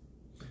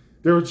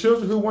 There were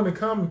children who wanted to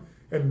come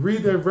and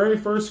read their very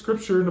first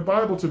scripture in the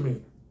Bible to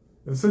me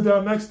and sit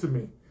down next to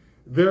me.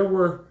 There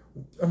were,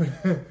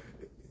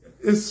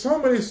 it's so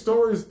many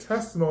stories,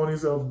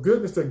 testimonies of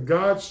goodness that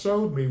God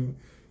showed me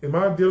in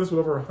my dealings with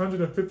over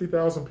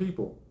 150,000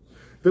 people.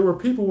 There were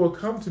people who would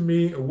come to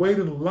me and wait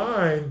in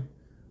line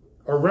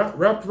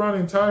wrapped around the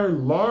entire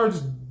large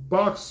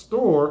box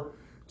store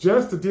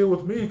just to deal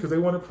with me because they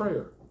wanted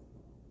prayer.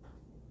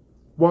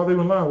 While they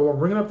were in line, well, I'm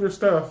bringing up their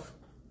stuff,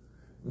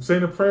 I'm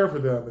saying a prayer for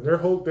them,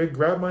 and they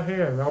grab my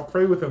hand and I'll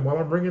pray with them while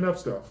I'm bringing up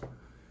stuff.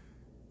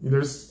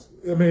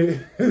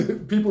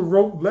 People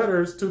wrote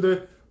letters to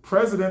the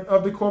president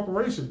of the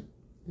corporation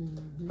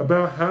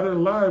about how their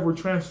lives were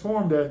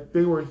transformed, that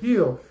they were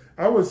healed.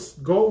 I would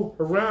go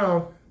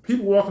around,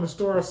 people walk in the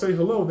store, I'll say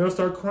hello, and they'll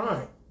start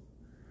crying.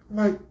 I'm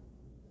like,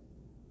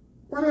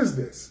 what is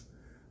this?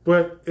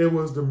 But it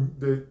was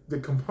the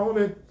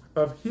component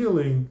of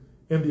healing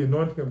in the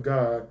anointing of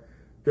God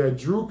that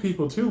drew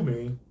people to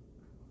me,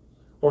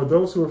 or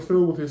those who are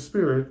filled with His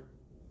Spirit,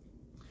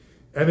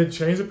 and it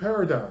changed the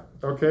paradigm.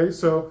 Okay,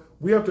 so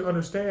we have to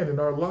understand in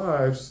our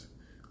lives,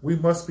 we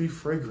must be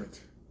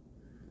fragrant.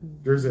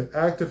 There's an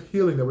act of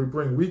healing that we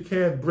bring. We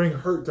can't bring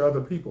hurt to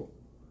other people.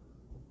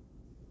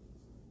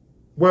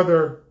 Let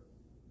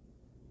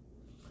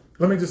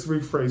me just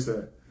rephrase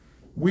that.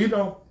 We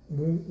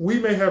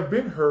may have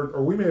been hurt,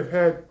 or we may have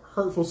had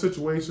hurtful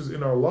situations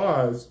in our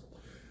lives,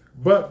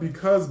 but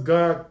because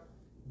God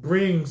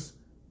brings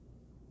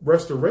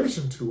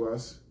restoration to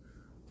us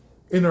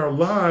in our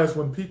lives,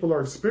 when people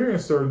are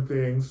experiencing certain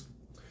things,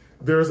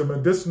 there's a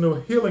medicinal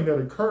healing that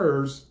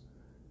occurs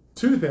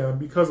to them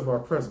because of our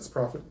presence,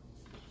 Prophet.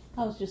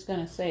 I was just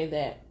going to say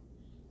that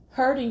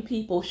hurting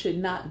people should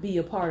not be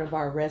a part of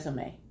our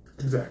resume.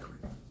 Exactly.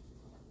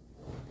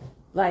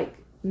 Like,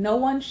 no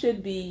one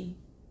should be,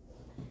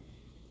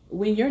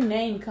 when your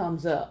name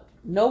comes up,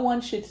 no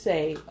one should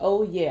say,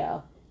 oh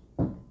yeah,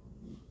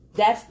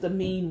 that's the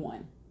mean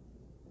one.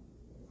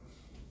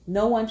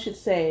 No one should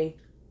say,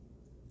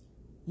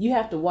 you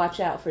have to watch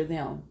out for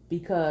them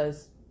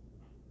because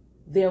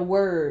their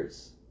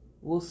words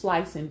will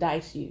slice and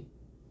dice you.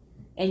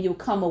 And you'll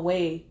come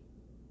away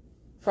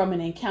from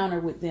an encounter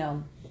with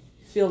them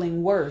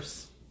feeling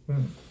worse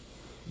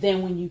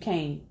than when you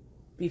came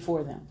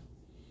before them.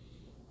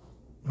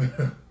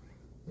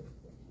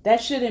 That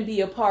shouldn't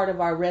be a part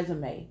of our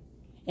resume.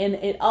 And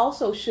it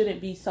also shouldn't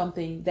be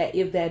something that,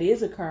 if that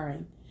is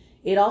occurring,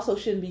 it also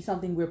shouldn't be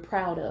something we're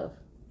proud of.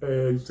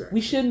 Exactly.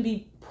 We shouldn't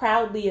be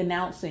proudly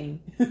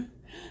announcing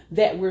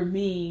that we're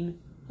mean,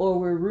 or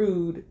we're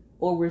rude,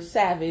 or we're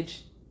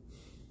savage,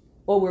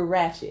 or we're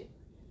ratchet.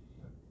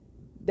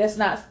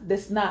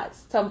 That's not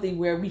something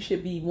where we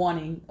should be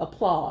wanting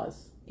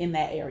applause in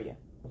that area.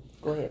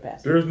 Go ahead,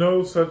 Pastor. There's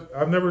no such,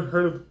 I've never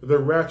heard of the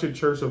ratchet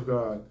church of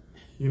God.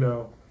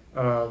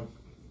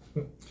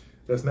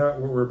 That's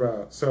not what we're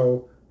about.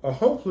 So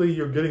hopefully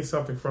you're getting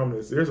something from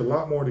this. There's a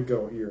lot more to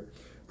go here.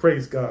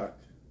 Praise God.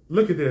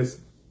 Look at this.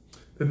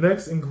 The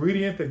next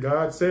ingredient that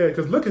God said,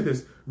 because look at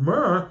this.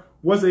 Myrrh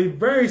was a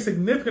very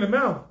significant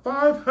amount,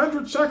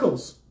 500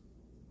 shekels.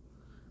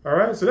 All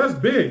right, so that's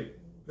big.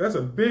 That's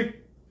a big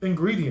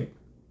ingredient.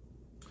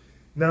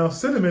 Now,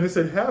 cinnamon, it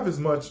said half as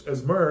much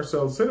as myrrh,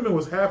 so cinnamon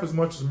was half as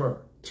much as myrrh,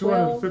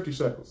 250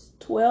 shekels.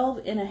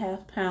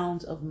 12.5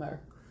 pounds of myrrh.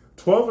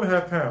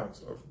 12.5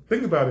 pounds.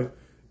 Think about it.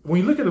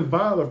 When you look at a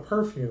vial of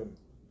perfume,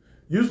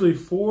 Usually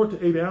 4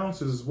 to 8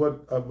 ounces is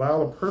what a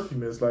vial of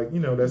perfume is, like,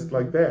 that's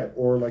like that,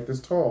 or like this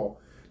tall.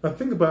 Now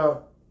think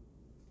about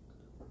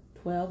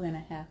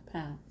 12.5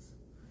 pounds.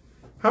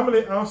 How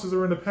many ounces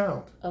are in a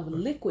pound? Of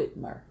liquid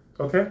myrrh.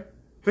 Okay?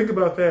 Think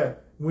about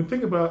that. When we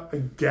think about a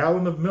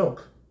gallon of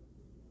milk,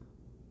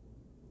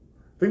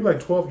 think like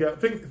 12 gallons.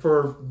 Think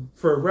for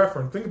a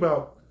reference, think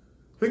about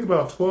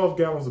 12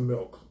 gallons of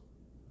milk.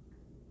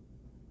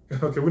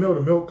 Okay, we know what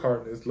a milk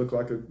carton is, look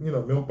like a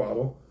milk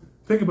bottle.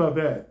 Think about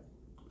that.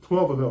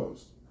 12 of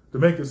those to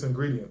make this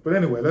ingredient. But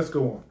anyway, let's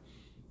go on.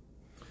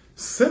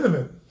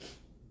 Cinnamon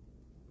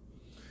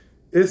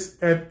is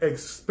an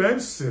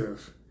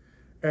expensive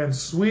and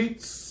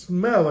sweet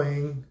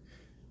smelling,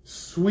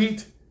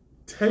 sweet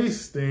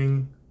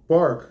tasting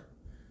bark.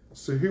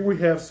 So here we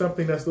have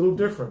something that's a little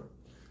different.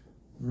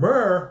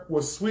 Myrrh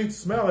was sweet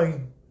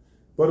smelling,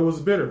 but it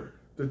was bitter,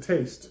 the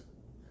taste.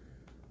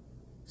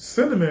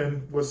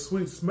 Cinnamon was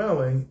sweet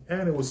smelling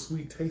and it was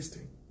sweet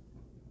tasting.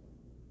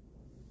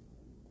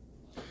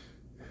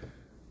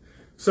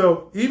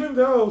 So even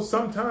though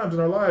sometimes in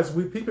our lives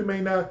people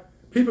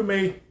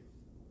may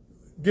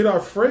get our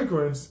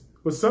fragrance,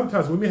 but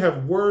sometimes we may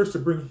have words to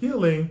bring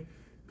healing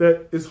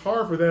that is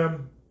hard for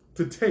them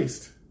to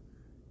taste.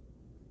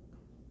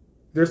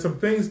 There's some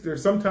things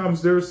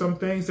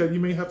that you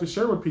may have to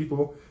share with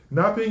people,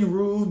 not being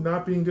rude,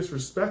 not being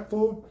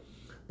disrespectful,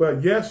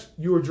 but yes,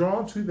 you are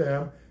drawn to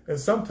them, and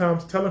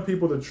sometimes telling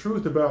people the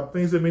truth about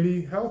things that may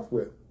need help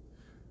with.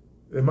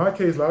 In my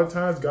case, a lot of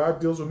times God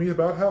deals with me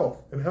about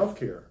health and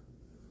healthcare.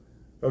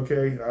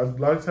 Okay, a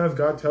lot of times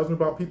God tells me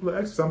about people that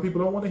exercise. Some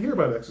people don't want to hear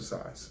about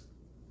exercise,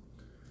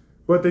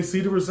 but they see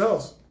the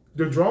results.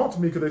 They're drawn to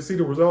me because they see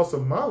the results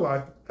of my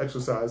life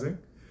exercising,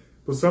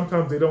 but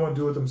sometimes they don't want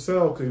to do it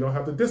themselves because they don't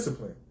have the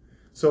discipline.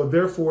 So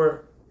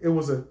therefore, it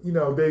was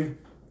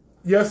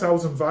yes, I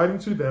was inviting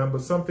to them,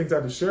 but some things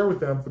I had to share with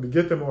them to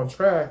get them on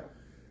track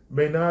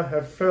may not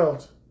have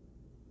felt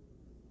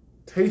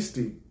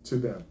tasty to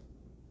them,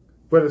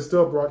 but it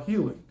still brought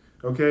healing.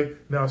 Okay,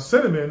 now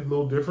cinnamon, a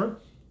little different.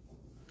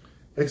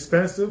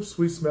 Expensive,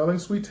 sweet smelling,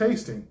 sweet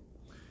tasting.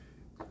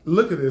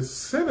 Look at this.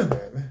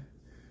 Cinnamon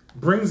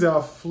brings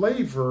out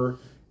flavor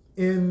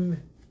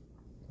in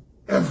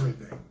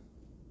everything.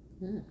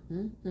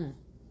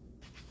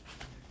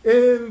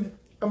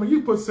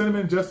 You put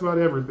cinnamon in just about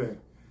everything,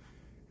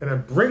 and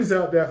it brings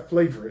out that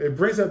flavor. It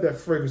brings out that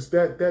fragrance,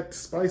 that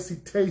spicy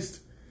taste.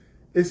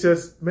 It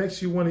just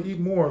makes you want to eat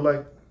more.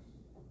 Like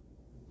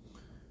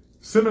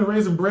cinnamon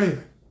raisin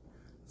bread,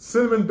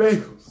 cinnamon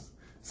bagels,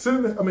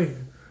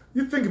 cinnamon.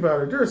 You think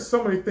about it, there are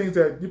so many things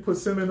that you put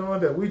cinnamon on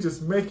that we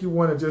just make you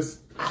want to just,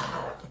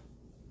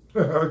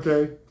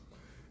 okay?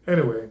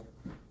 Anyway,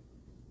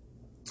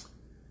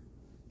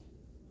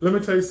 let me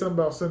tell you something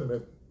about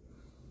cinnamon.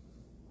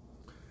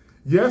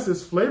 Yes,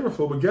 it's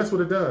flavorful, but guess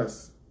what it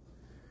does?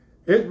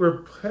 It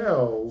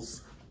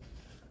repels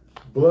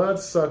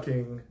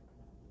blood-sucking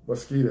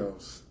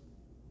mosquitoes.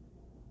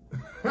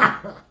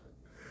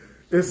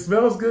 It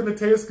smells good and it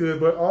tastes good,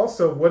 but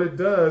also what it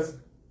does,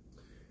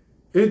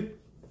 it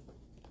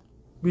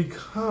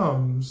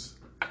becomes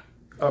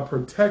a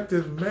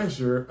protective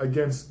measure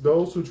against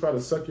those who try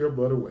to suck your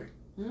blood away.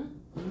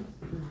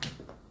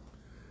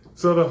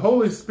 So the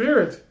Holy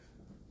Spirit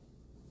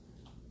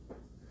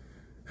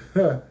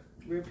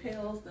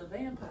repels the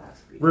vampire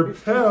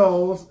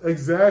spirit.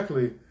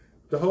 Exactly.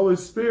 The Holy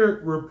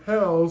Spirit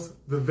repels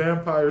the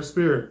vampire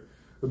spirit.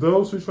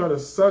 Those who try to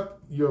suck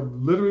your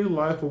literally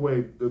life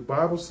away. The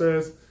Bible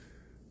says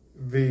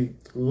the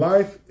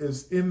life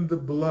is in the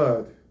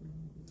blood.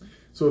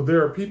 So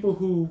there are people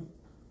who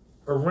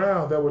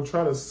around that will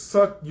try to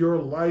suck your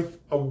life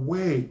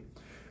away.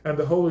 And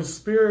the Holy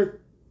Spirit,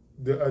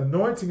 the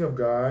anointing of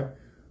God,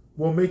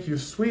 will make you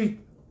sweet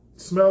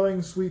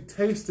smelling, sweet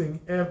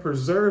tasting, and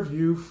preserve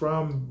you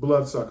from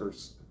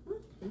bloodsuckers,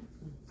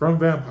 from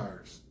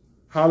vampires.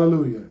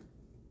 Hallelujah.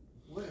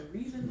 What a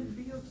reason to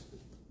be of.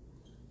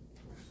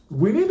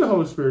 We need the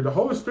Holy Spirit. The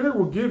Holy Spirit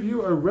will give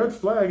you a red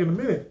flag in a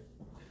minute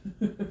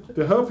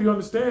to help you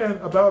understand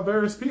about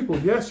various people.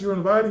 Yes, you're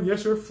inviting.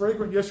 Yes, you're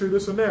fragrant. Yes, you're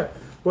this and that.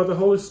 But the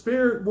Holy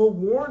Spirit will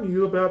warn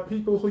you about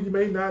people who you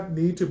may not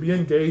need to be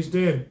engaged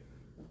in.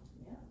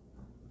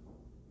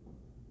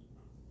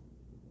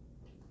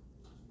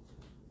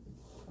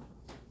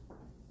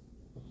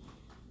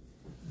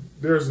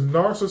 There's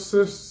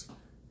narcissists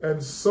and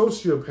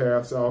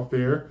sociopaths out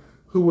there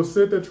who will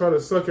sit there and try to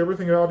suck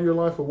everything out of your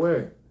life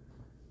away.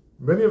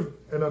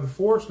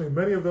 Unfortunately,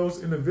 many of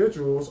those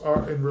individuals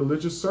are in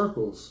religious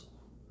circles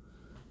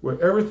where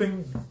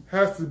everything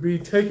has to be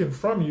taken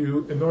from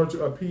you in order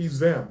to appease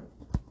them.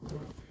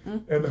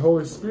 And the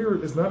Holy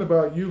Spirit is not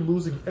about you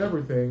losing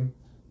everything,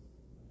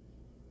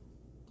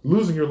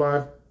 losing your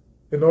life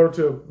in order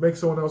to make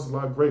someone else's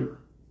life greater.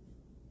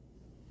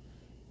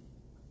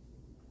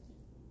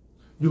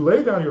 You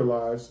lay down your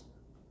lives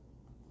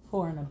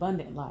for an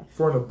abundant life.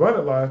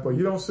 But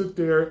you don't sit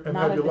there and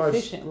not have your life. Not a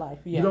deficient life.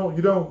 Yeah.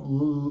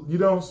 You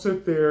don't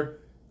sit there.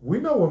 We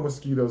know what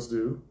mosquitoes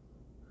do.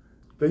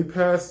 They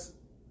pass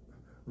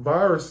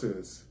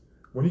viruses,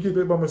 When you get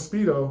bit by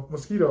mosquito,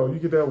 you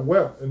get that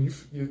wet, and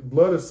your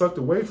blood is sucked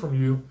away from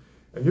you,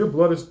 and your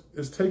blood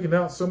is taken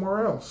out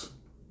somewhere else.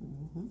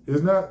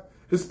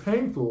 It's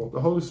painful.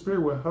 The Holy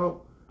Spirit will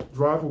help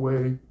drive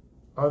away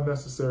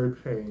unnecessary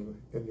pain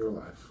in your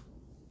life.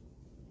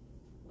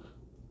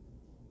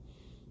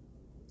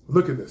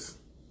 Look at this.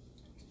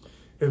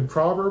 In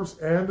Proverbs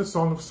and the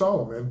Song of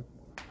Solomon,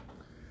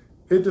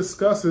 it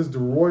discusses the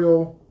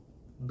royal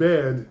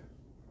bed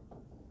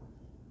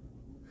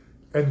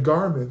and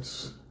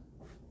garments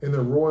in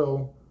the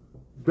royal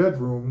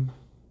bedroom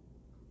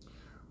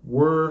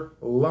were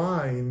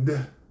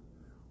lined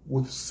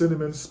with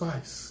cinnamon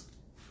spice.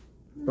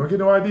 Don't get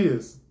no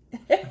ideas.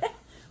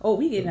 Oh,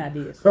 we getting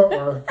ideas.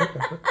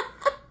 The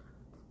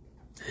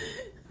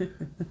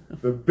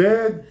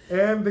bed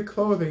and the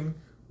clothing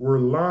were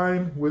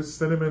lined with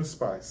cinnamon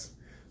spice.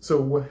 So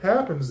what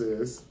happens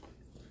is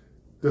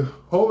the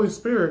Holy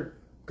Spirit,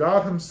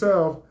 God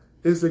himself,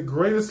 is the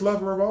greatest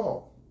lover of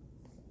all.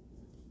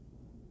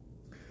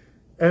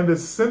 And the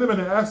cinnamon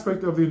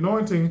aspect of the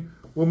anointing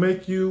will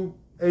make you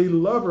a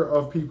lover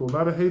of people,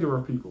 not a hater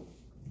of people.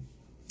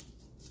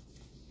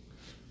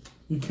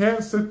 You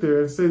can't sit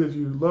there and say that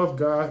you love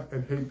God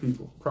and hate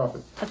people.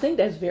 Prophet. I think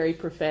that's very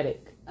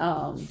prophetic.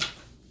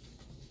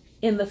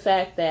 In the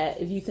fact that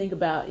if you think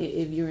about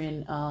if you're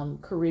in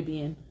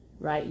Caribbean,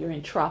 right, you're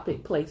in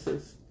tropic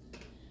places.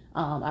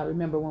 I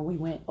remember when we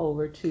went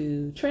over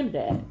to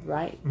Trinidad,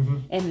 right? Mm-hmm.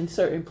 And in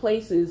certain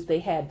places they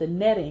had the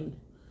netting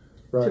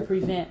to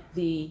prevent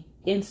the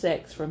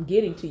insects from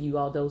getting to you,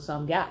 although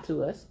some got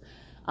to us.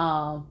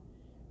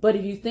 But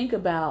if you think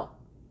about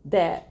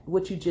that,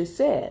 what you just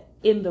said,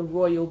 in the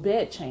royal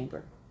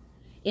bedchamber,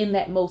 in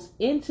that most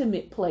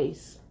intimate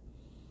place,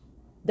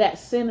 that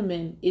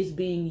cinnamon is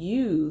being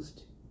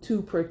used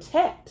to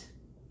protect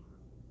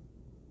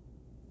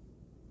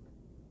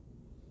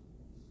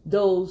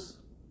those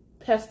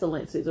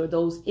pestilences or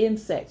those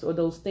insects or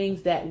those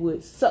things that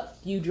would suck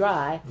you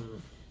dry. Mm.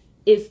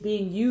 It's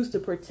being used to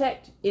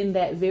protect in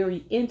that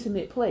very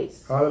intimate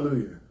place.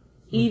 Hallelujah.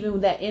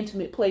 Even that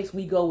intimate place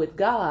we go with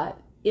God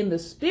in the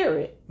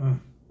spirit. Mm.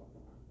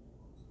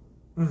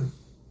 Mm.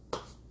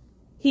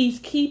 He's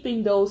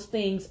keeping those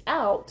things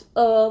out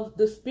of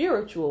the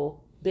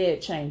spiritual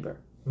bedchamber.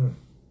 Mm.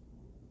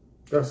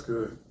 That's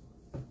good.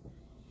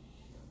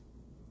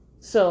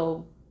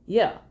 So,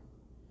 yeah.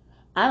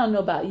 I don't know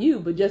about you,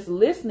 but just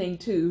listening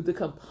to the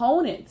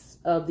components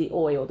of the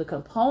oil, the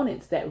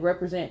components that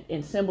represent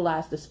and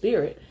symbolize the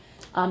Spirit.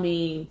 I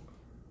mean,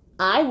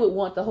 I would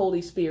want the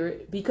Holy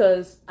Spirit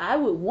because I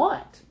would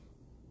want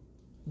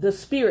the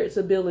Spirit's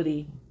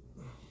ability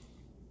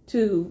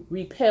to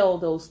repel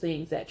those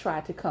things that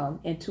try to come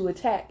and to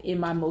attack in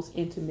my most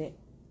intimate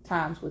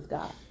times with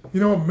God.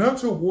 You know,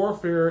 mental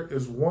warfare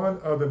is one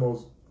of the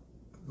most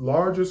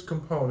largest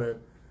component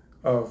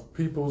of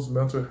people's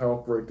mental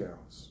health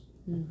breakdowns.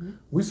 Mm-hmm.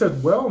 We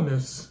said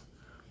wellness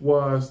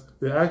was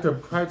the act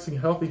of practicing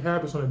healthy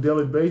habits on a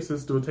daily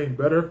basis to attain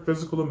better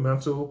physical and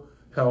mental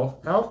health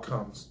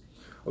outcomes.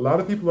 A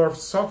lot of people are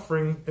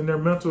suffering in their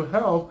mental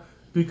health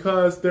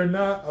because they're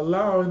not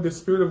allowing the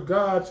Spirit of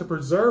God to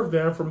preserve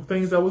them from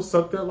things that will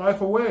suck their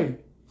life away.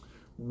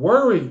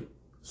 Worry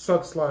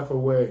sucks life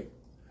away.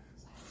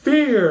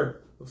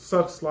 Fear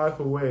sucks life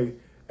away.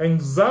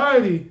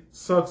 Anxiety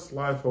sucks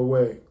life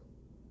away.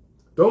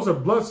 Those are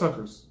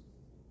bloodsuckers.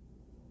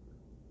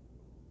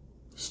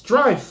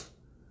 Strife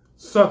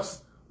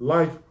sucks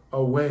life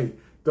away.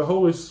 The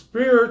Holy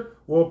Spirit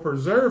will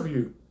preserve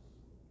you.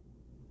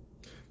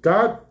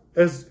 God,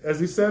 as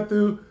he said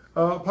through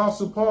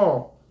Apostle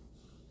Paul,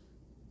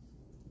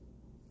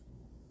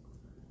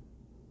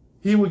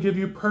 he will give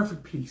you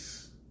perfect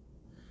peace.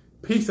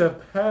 Peace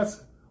that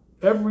passes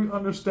every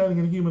understanding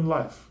in human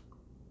life.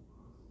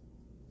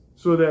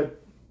 So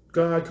that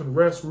God can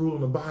rest, rule,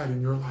 and abide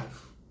in your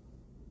life.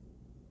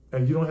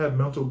 And you don't have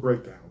mental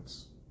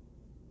breakdowns.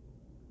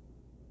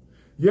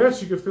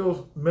 Yes, you can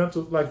feel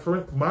mental, like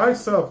for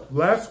myself,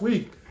 last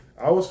week,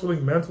 I was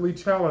feeling mentally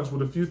challenged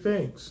with a few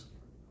things.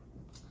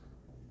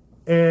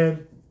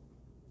 And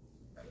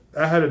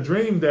I had a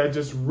dream that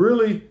just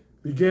really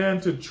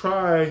began to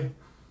try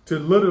to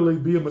literally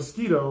be a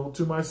mosquito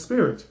to my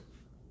spirit.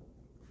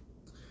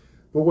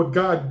 But what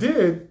God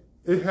did,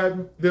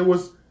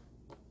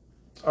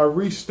 I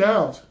reached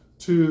out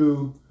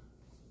to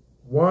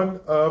one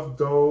of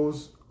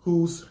those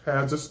who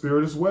has a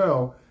spirit as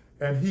well.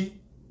 And he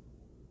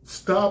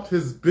stopped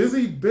his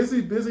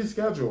busy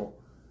schedule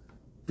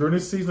during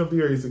this season of the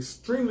year. He's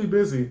extremely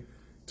busy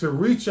to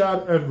reach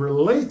out and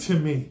relate to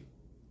me,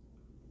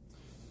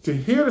 to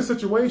hear the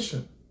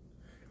situation,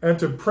 and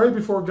to pray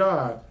before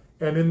God.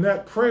 And in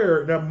that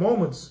prayer, in that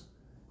moments,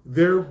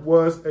 there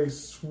was a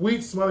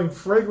sweet smelling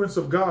fragrance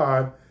of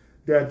God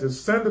that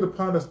descended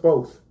upon us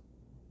both,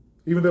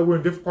 even though we're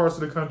in different parts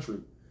of the country,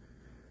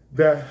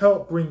 that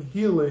helped bring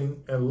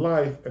healing and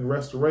life and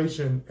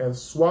restoration and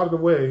swatted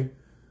away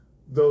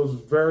those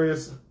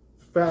various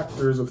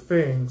factors of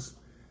things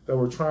that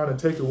were trying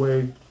to take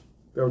away,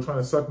 that were trying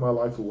to suck my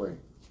life away.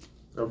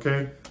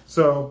 Okay?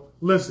 So,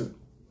 listen,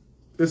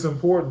 it's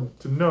important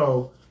to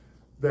know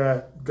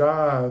that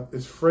God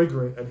is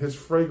fragrant and his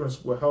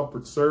fragrance will help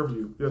preserve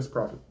you. Yes,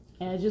 Prophet.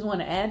 And I just want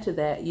to add to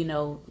that,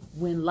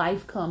 when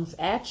life comes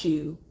at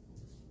you,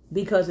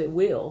 because it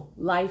will,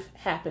 life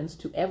happens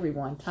to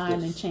everyone.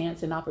 Time and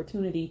chance and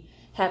opportunity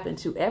happen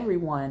to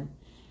everyone.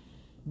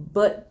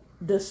 But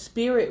the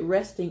Spirit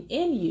resting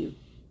in you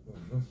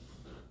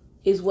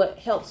is what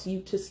helps you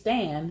to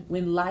stand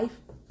when life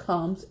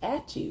comes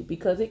at you,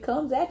 because it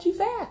comes at you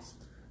fast.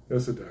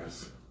 Yes, it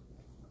does.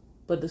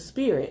 But the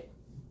Spirit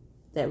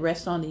that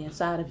rests on the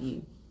inside of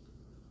you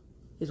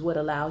is what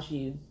allows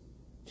you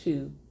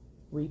to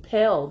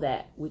repel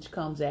that which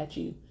comes at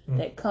you,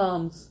 that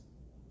comes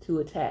to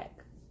attack.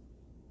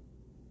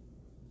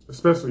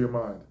 Especially your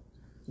mind.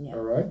 Yeah.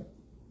 All right?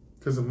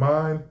 Because the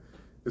mind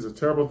is a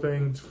terrible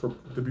thing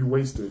to be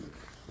wasted,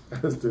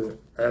 as the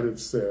adage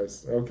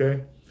says.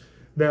 Okay?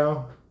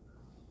 Now,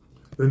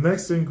 the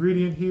next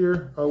ingredient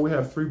here, we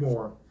have 3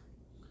 more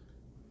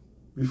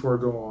before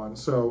I go on.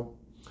 So,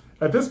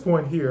 at this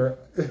point here,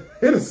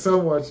 it is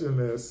so much in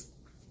this.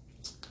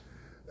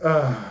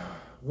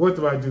 What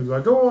do I do? Do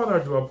I go on or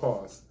do I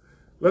pause?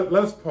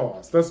 Let's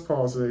pause. Let's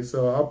pause today.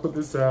 So I'll put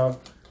this out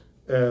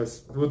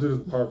as, we'll do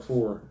this part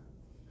 4.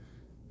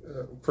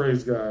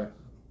 Praise God.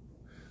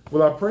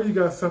 Well, I pray you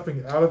got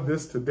something out of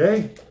this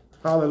today.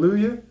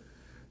 Hallelujah.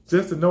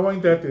 Just knowing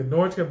that the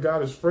anointing of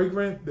God is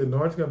fragrant, the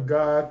anointing of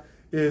God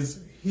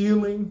is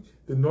healing,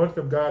 the anointing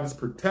of God is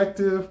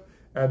protective,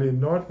 and the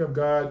anointing of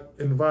God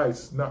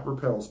invites, not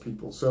repels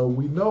people. So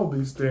we know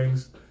these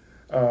things,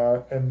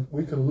 and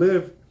we can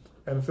live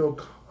and feel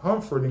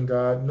comfort in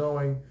God,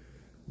 knowing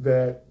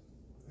that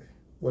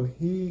when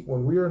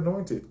we are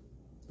anointed,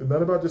 it's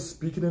not about just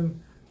speaking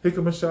in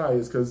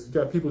hickamashayas, because you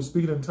got people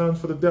speaking in tongues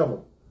for the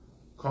devil,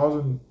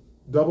 causing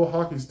double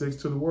hockey sticks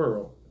to the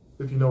world,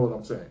 if you know what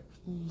I'm saying.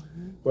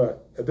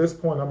 But at this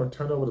point, I'm going to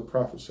turn over to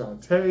Prophet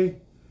Shantae,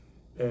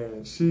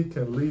 and she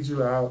can lead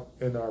you out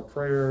in our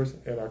prayers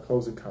and our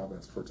closing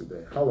comments for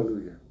today.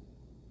 Hallelujah.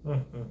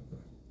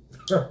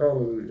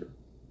 Hallelujah.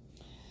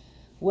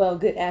 Well,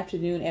 good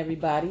afternoon,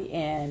 everybody,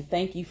 and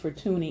thank you for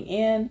tuning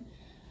in.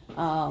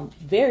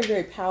 Very,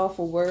 very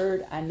powerful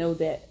word. I know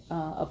that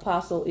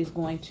Apostle is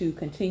going to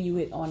continue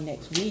it on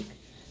next week.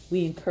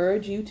 We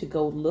encourage you to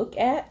go look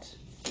at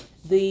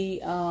the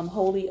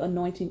holy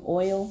anointing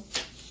oil,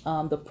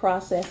 the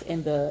process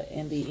and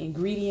the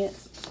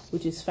ingredients,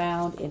 which is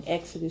found in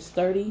Exodus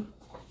 30,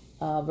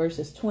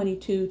 verses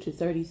 22 to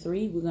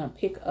 33. We're going to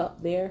pick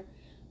up there,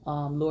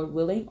 Lord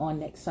willing, on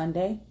next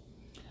Sunday.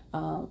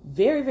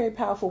 Very, very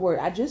powerful word.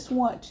 I just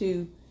want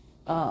to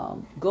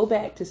go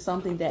back to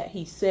something that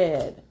he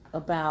said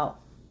about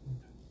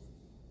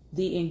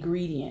the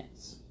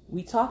ingredients.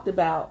 We talked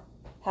about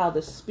how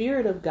the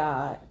Spirit of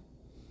God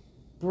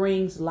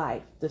brings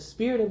life. The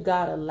Spirit of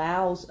God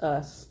allows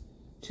us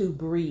to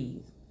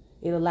breathe.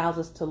 It allows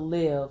us to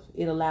live.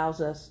 It allows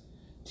us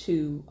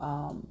to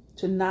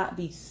not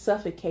be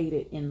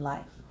suffocated in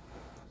life.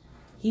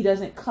 He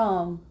doesn't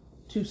come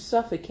to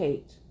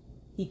suffocate.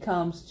 He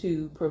comes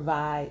to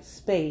provide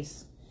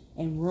space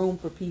and room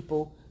for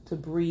people to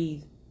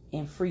breathe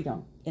in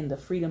freedom, in the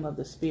freedom of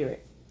the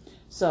Spirit.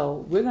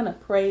 So we're going to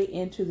pray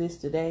into this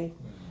today.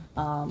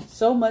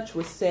 So much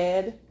was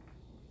said,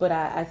 but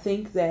I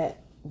think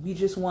that we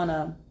just want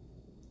to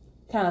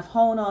kind of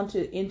hone on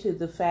into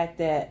the fact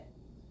that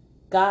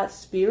God's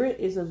Spirit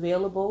is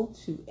available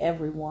to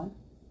everyone,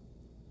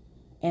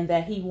 and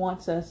that he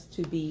wants us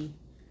to be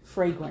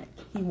fragrant.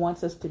 He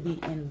wants us to be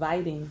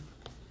inviting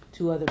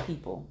to other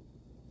people.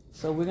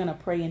 So we're going to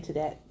pray into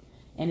that.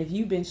 And if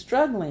you've been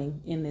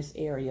struggling in this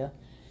area,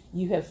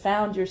 you have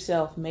found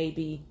yourself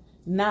maybe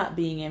not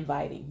being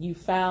inviting. You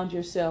found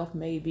yourself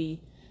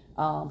maybe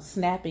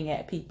snapping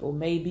at people,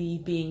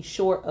 maybe being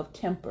short of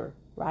temper,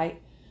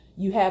 right?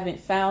 You haven't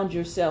found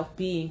yourself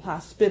being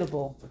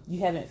hospitable.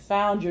 You haven't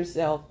found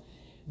yourself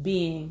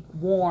being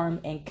warm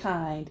and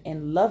kind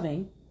and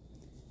loving.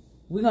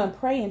 We're going to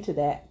pray into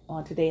that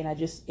on today, and I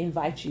just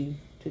invite you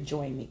to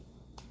join me.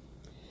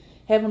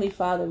 Heavenly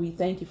Father, we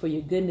thank you for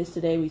your goodness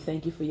today. We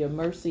thank you for your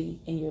mercy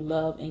and your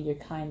love and your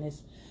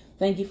kindness.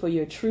 Thank you for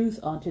your truth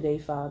on today,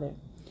 Father.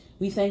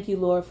 We thank you,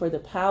 Lord, for the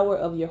power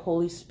of your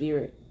Holy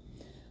Spirit.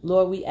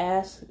 Lord, we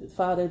ask,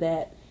 Father,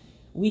 that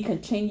we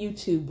continue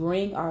to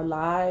bring our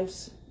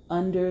lives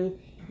under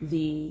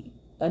the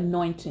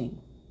anointing,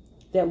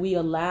 that we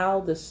allow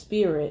the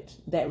Spirit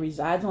that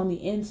resides on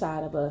the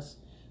inside of us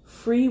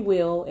free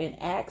will and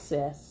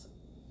access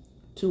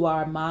to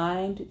our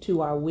mind,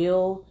 to our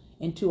will,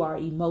 and to our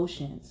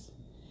emotions.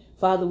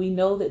 Father, we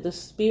know that the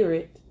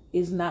Spirit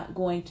is not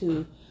going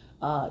to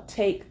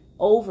take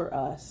over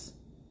us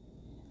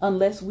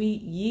unless we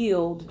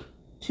yield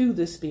to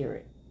the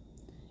Spirit.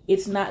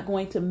 It's not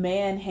going to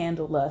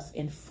manhandle us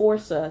and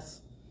force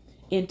us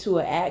into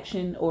an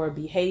action or a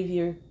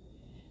behavior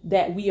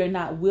that we are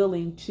not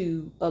willing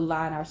to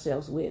align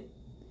ourselves with.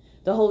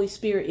 The Holy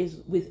Spirit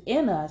is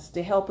within us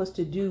to help us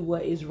to do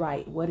what is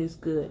right, what is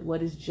good,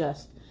 what is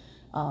just,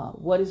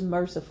 what is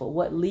merciful,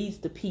 what leads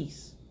to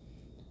peace,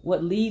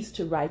 what leads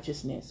to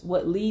righteousness,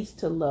 what leads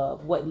to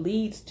love, what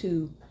leads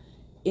to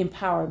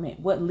empowerment,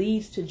 what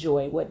leads to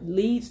joy, what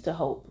leads to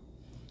hope.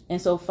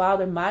 And so,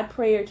 Father, my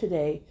prayer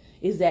today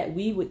is that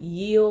we would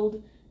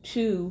yield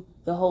to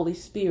the Holy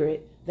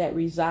Spirit that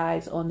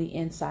resides on the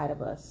inside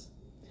of us.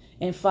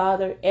 And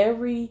Father,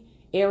 every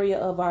area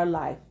of our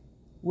life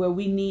where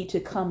we need to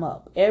come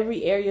up,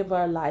 every area of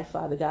our life,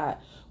 Father God,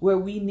 where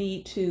we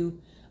need to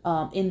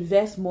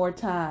invest more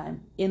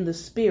time in the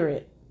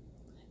Spirit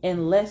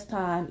and less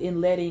time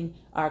in letting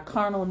our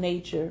carnal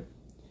nature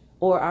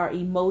or our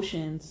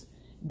emotions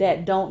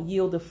that don't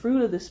yield the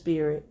fruit of the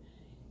Spirit,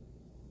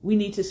 we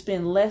need to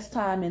spend less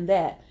time in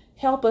that.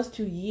 Help us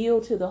to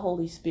yield to the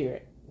Holy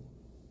Spirit.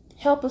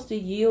 Help us to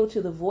yield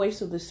to the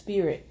voice of the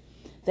Spirit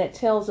that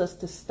tells us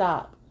to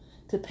stop,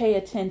 to pay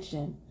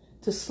attention,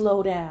 to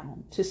slow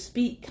down, to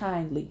speak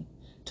kindly,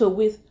 to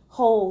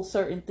withhold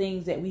certain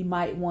things that we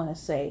might want to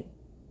say.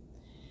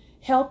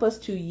 Help us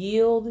to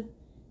yield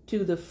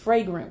to the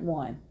fragrant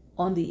one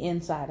on the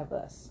inside of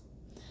us.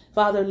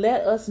 Father,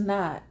 let us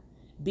not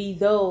be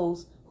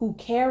those who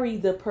carry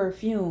the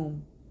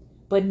perfume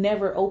but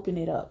never open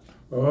it up.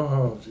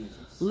 Oh,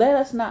 Jesus. Let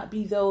us not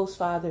be those,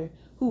 Father,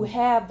 who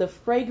have the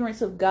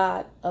fragrance of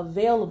God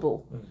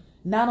available,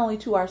 not only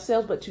to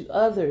ourselves but to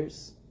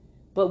others,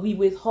 but we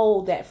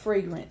withhold that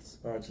fragrance.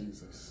 Oh,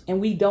 Jesus. And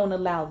we don't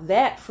allow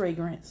that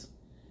fragrance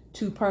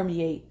to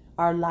permeate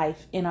our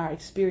life and our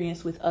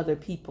experience with other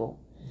people.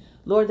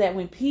 Lord, that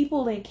when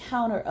people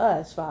encounter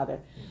us, Father,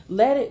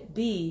 let it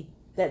be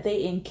that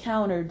they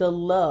encounter the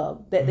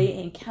love, that they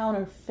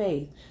encounter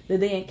faith, that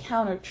they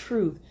encounter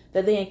truth,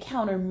 that they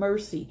encounter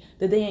mercy,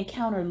 that they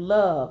encounter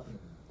love,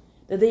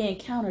 that they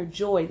encounter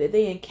joy, that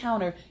they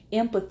encounter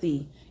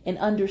empathy and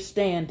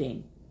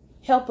understanding.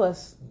 Help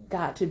us,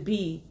 God, to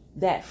be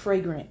that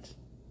fragrant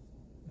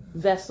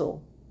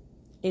vessel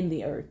in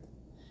the earth.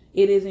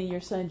 It is in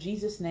your Son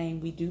Jesus' name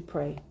we do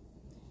pray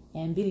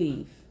and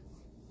believe.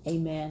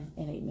 Amen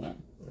and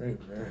amen.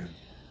 Amen.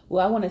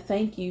 Well, I want to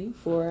thank you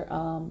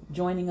for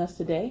joining us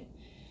today.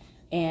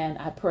 And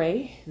I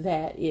pray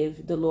that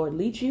if the Lord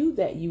leads you,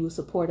 that you will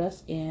support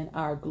us in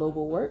our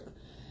global work.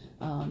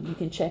 You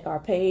can check our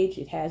page.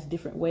 It has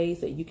different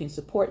ways that you can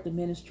support the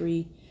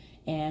ministry.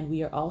 And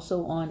we are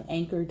also on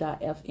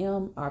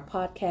anchor.fm, our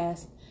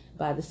podcast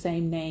by the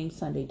same name,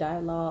 Sunday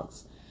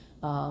Dialogues,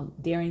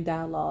 Daring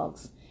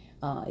Dialogues.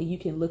 You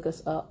can look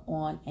us up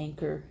on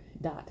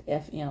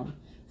anchor.fm.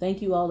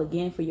 Thank you all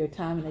again for your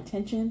time and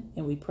attention,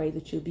 and we pray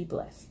that you'll be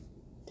blessed.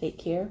 Take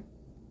care,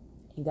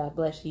 and God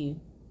bless you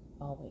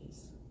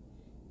always.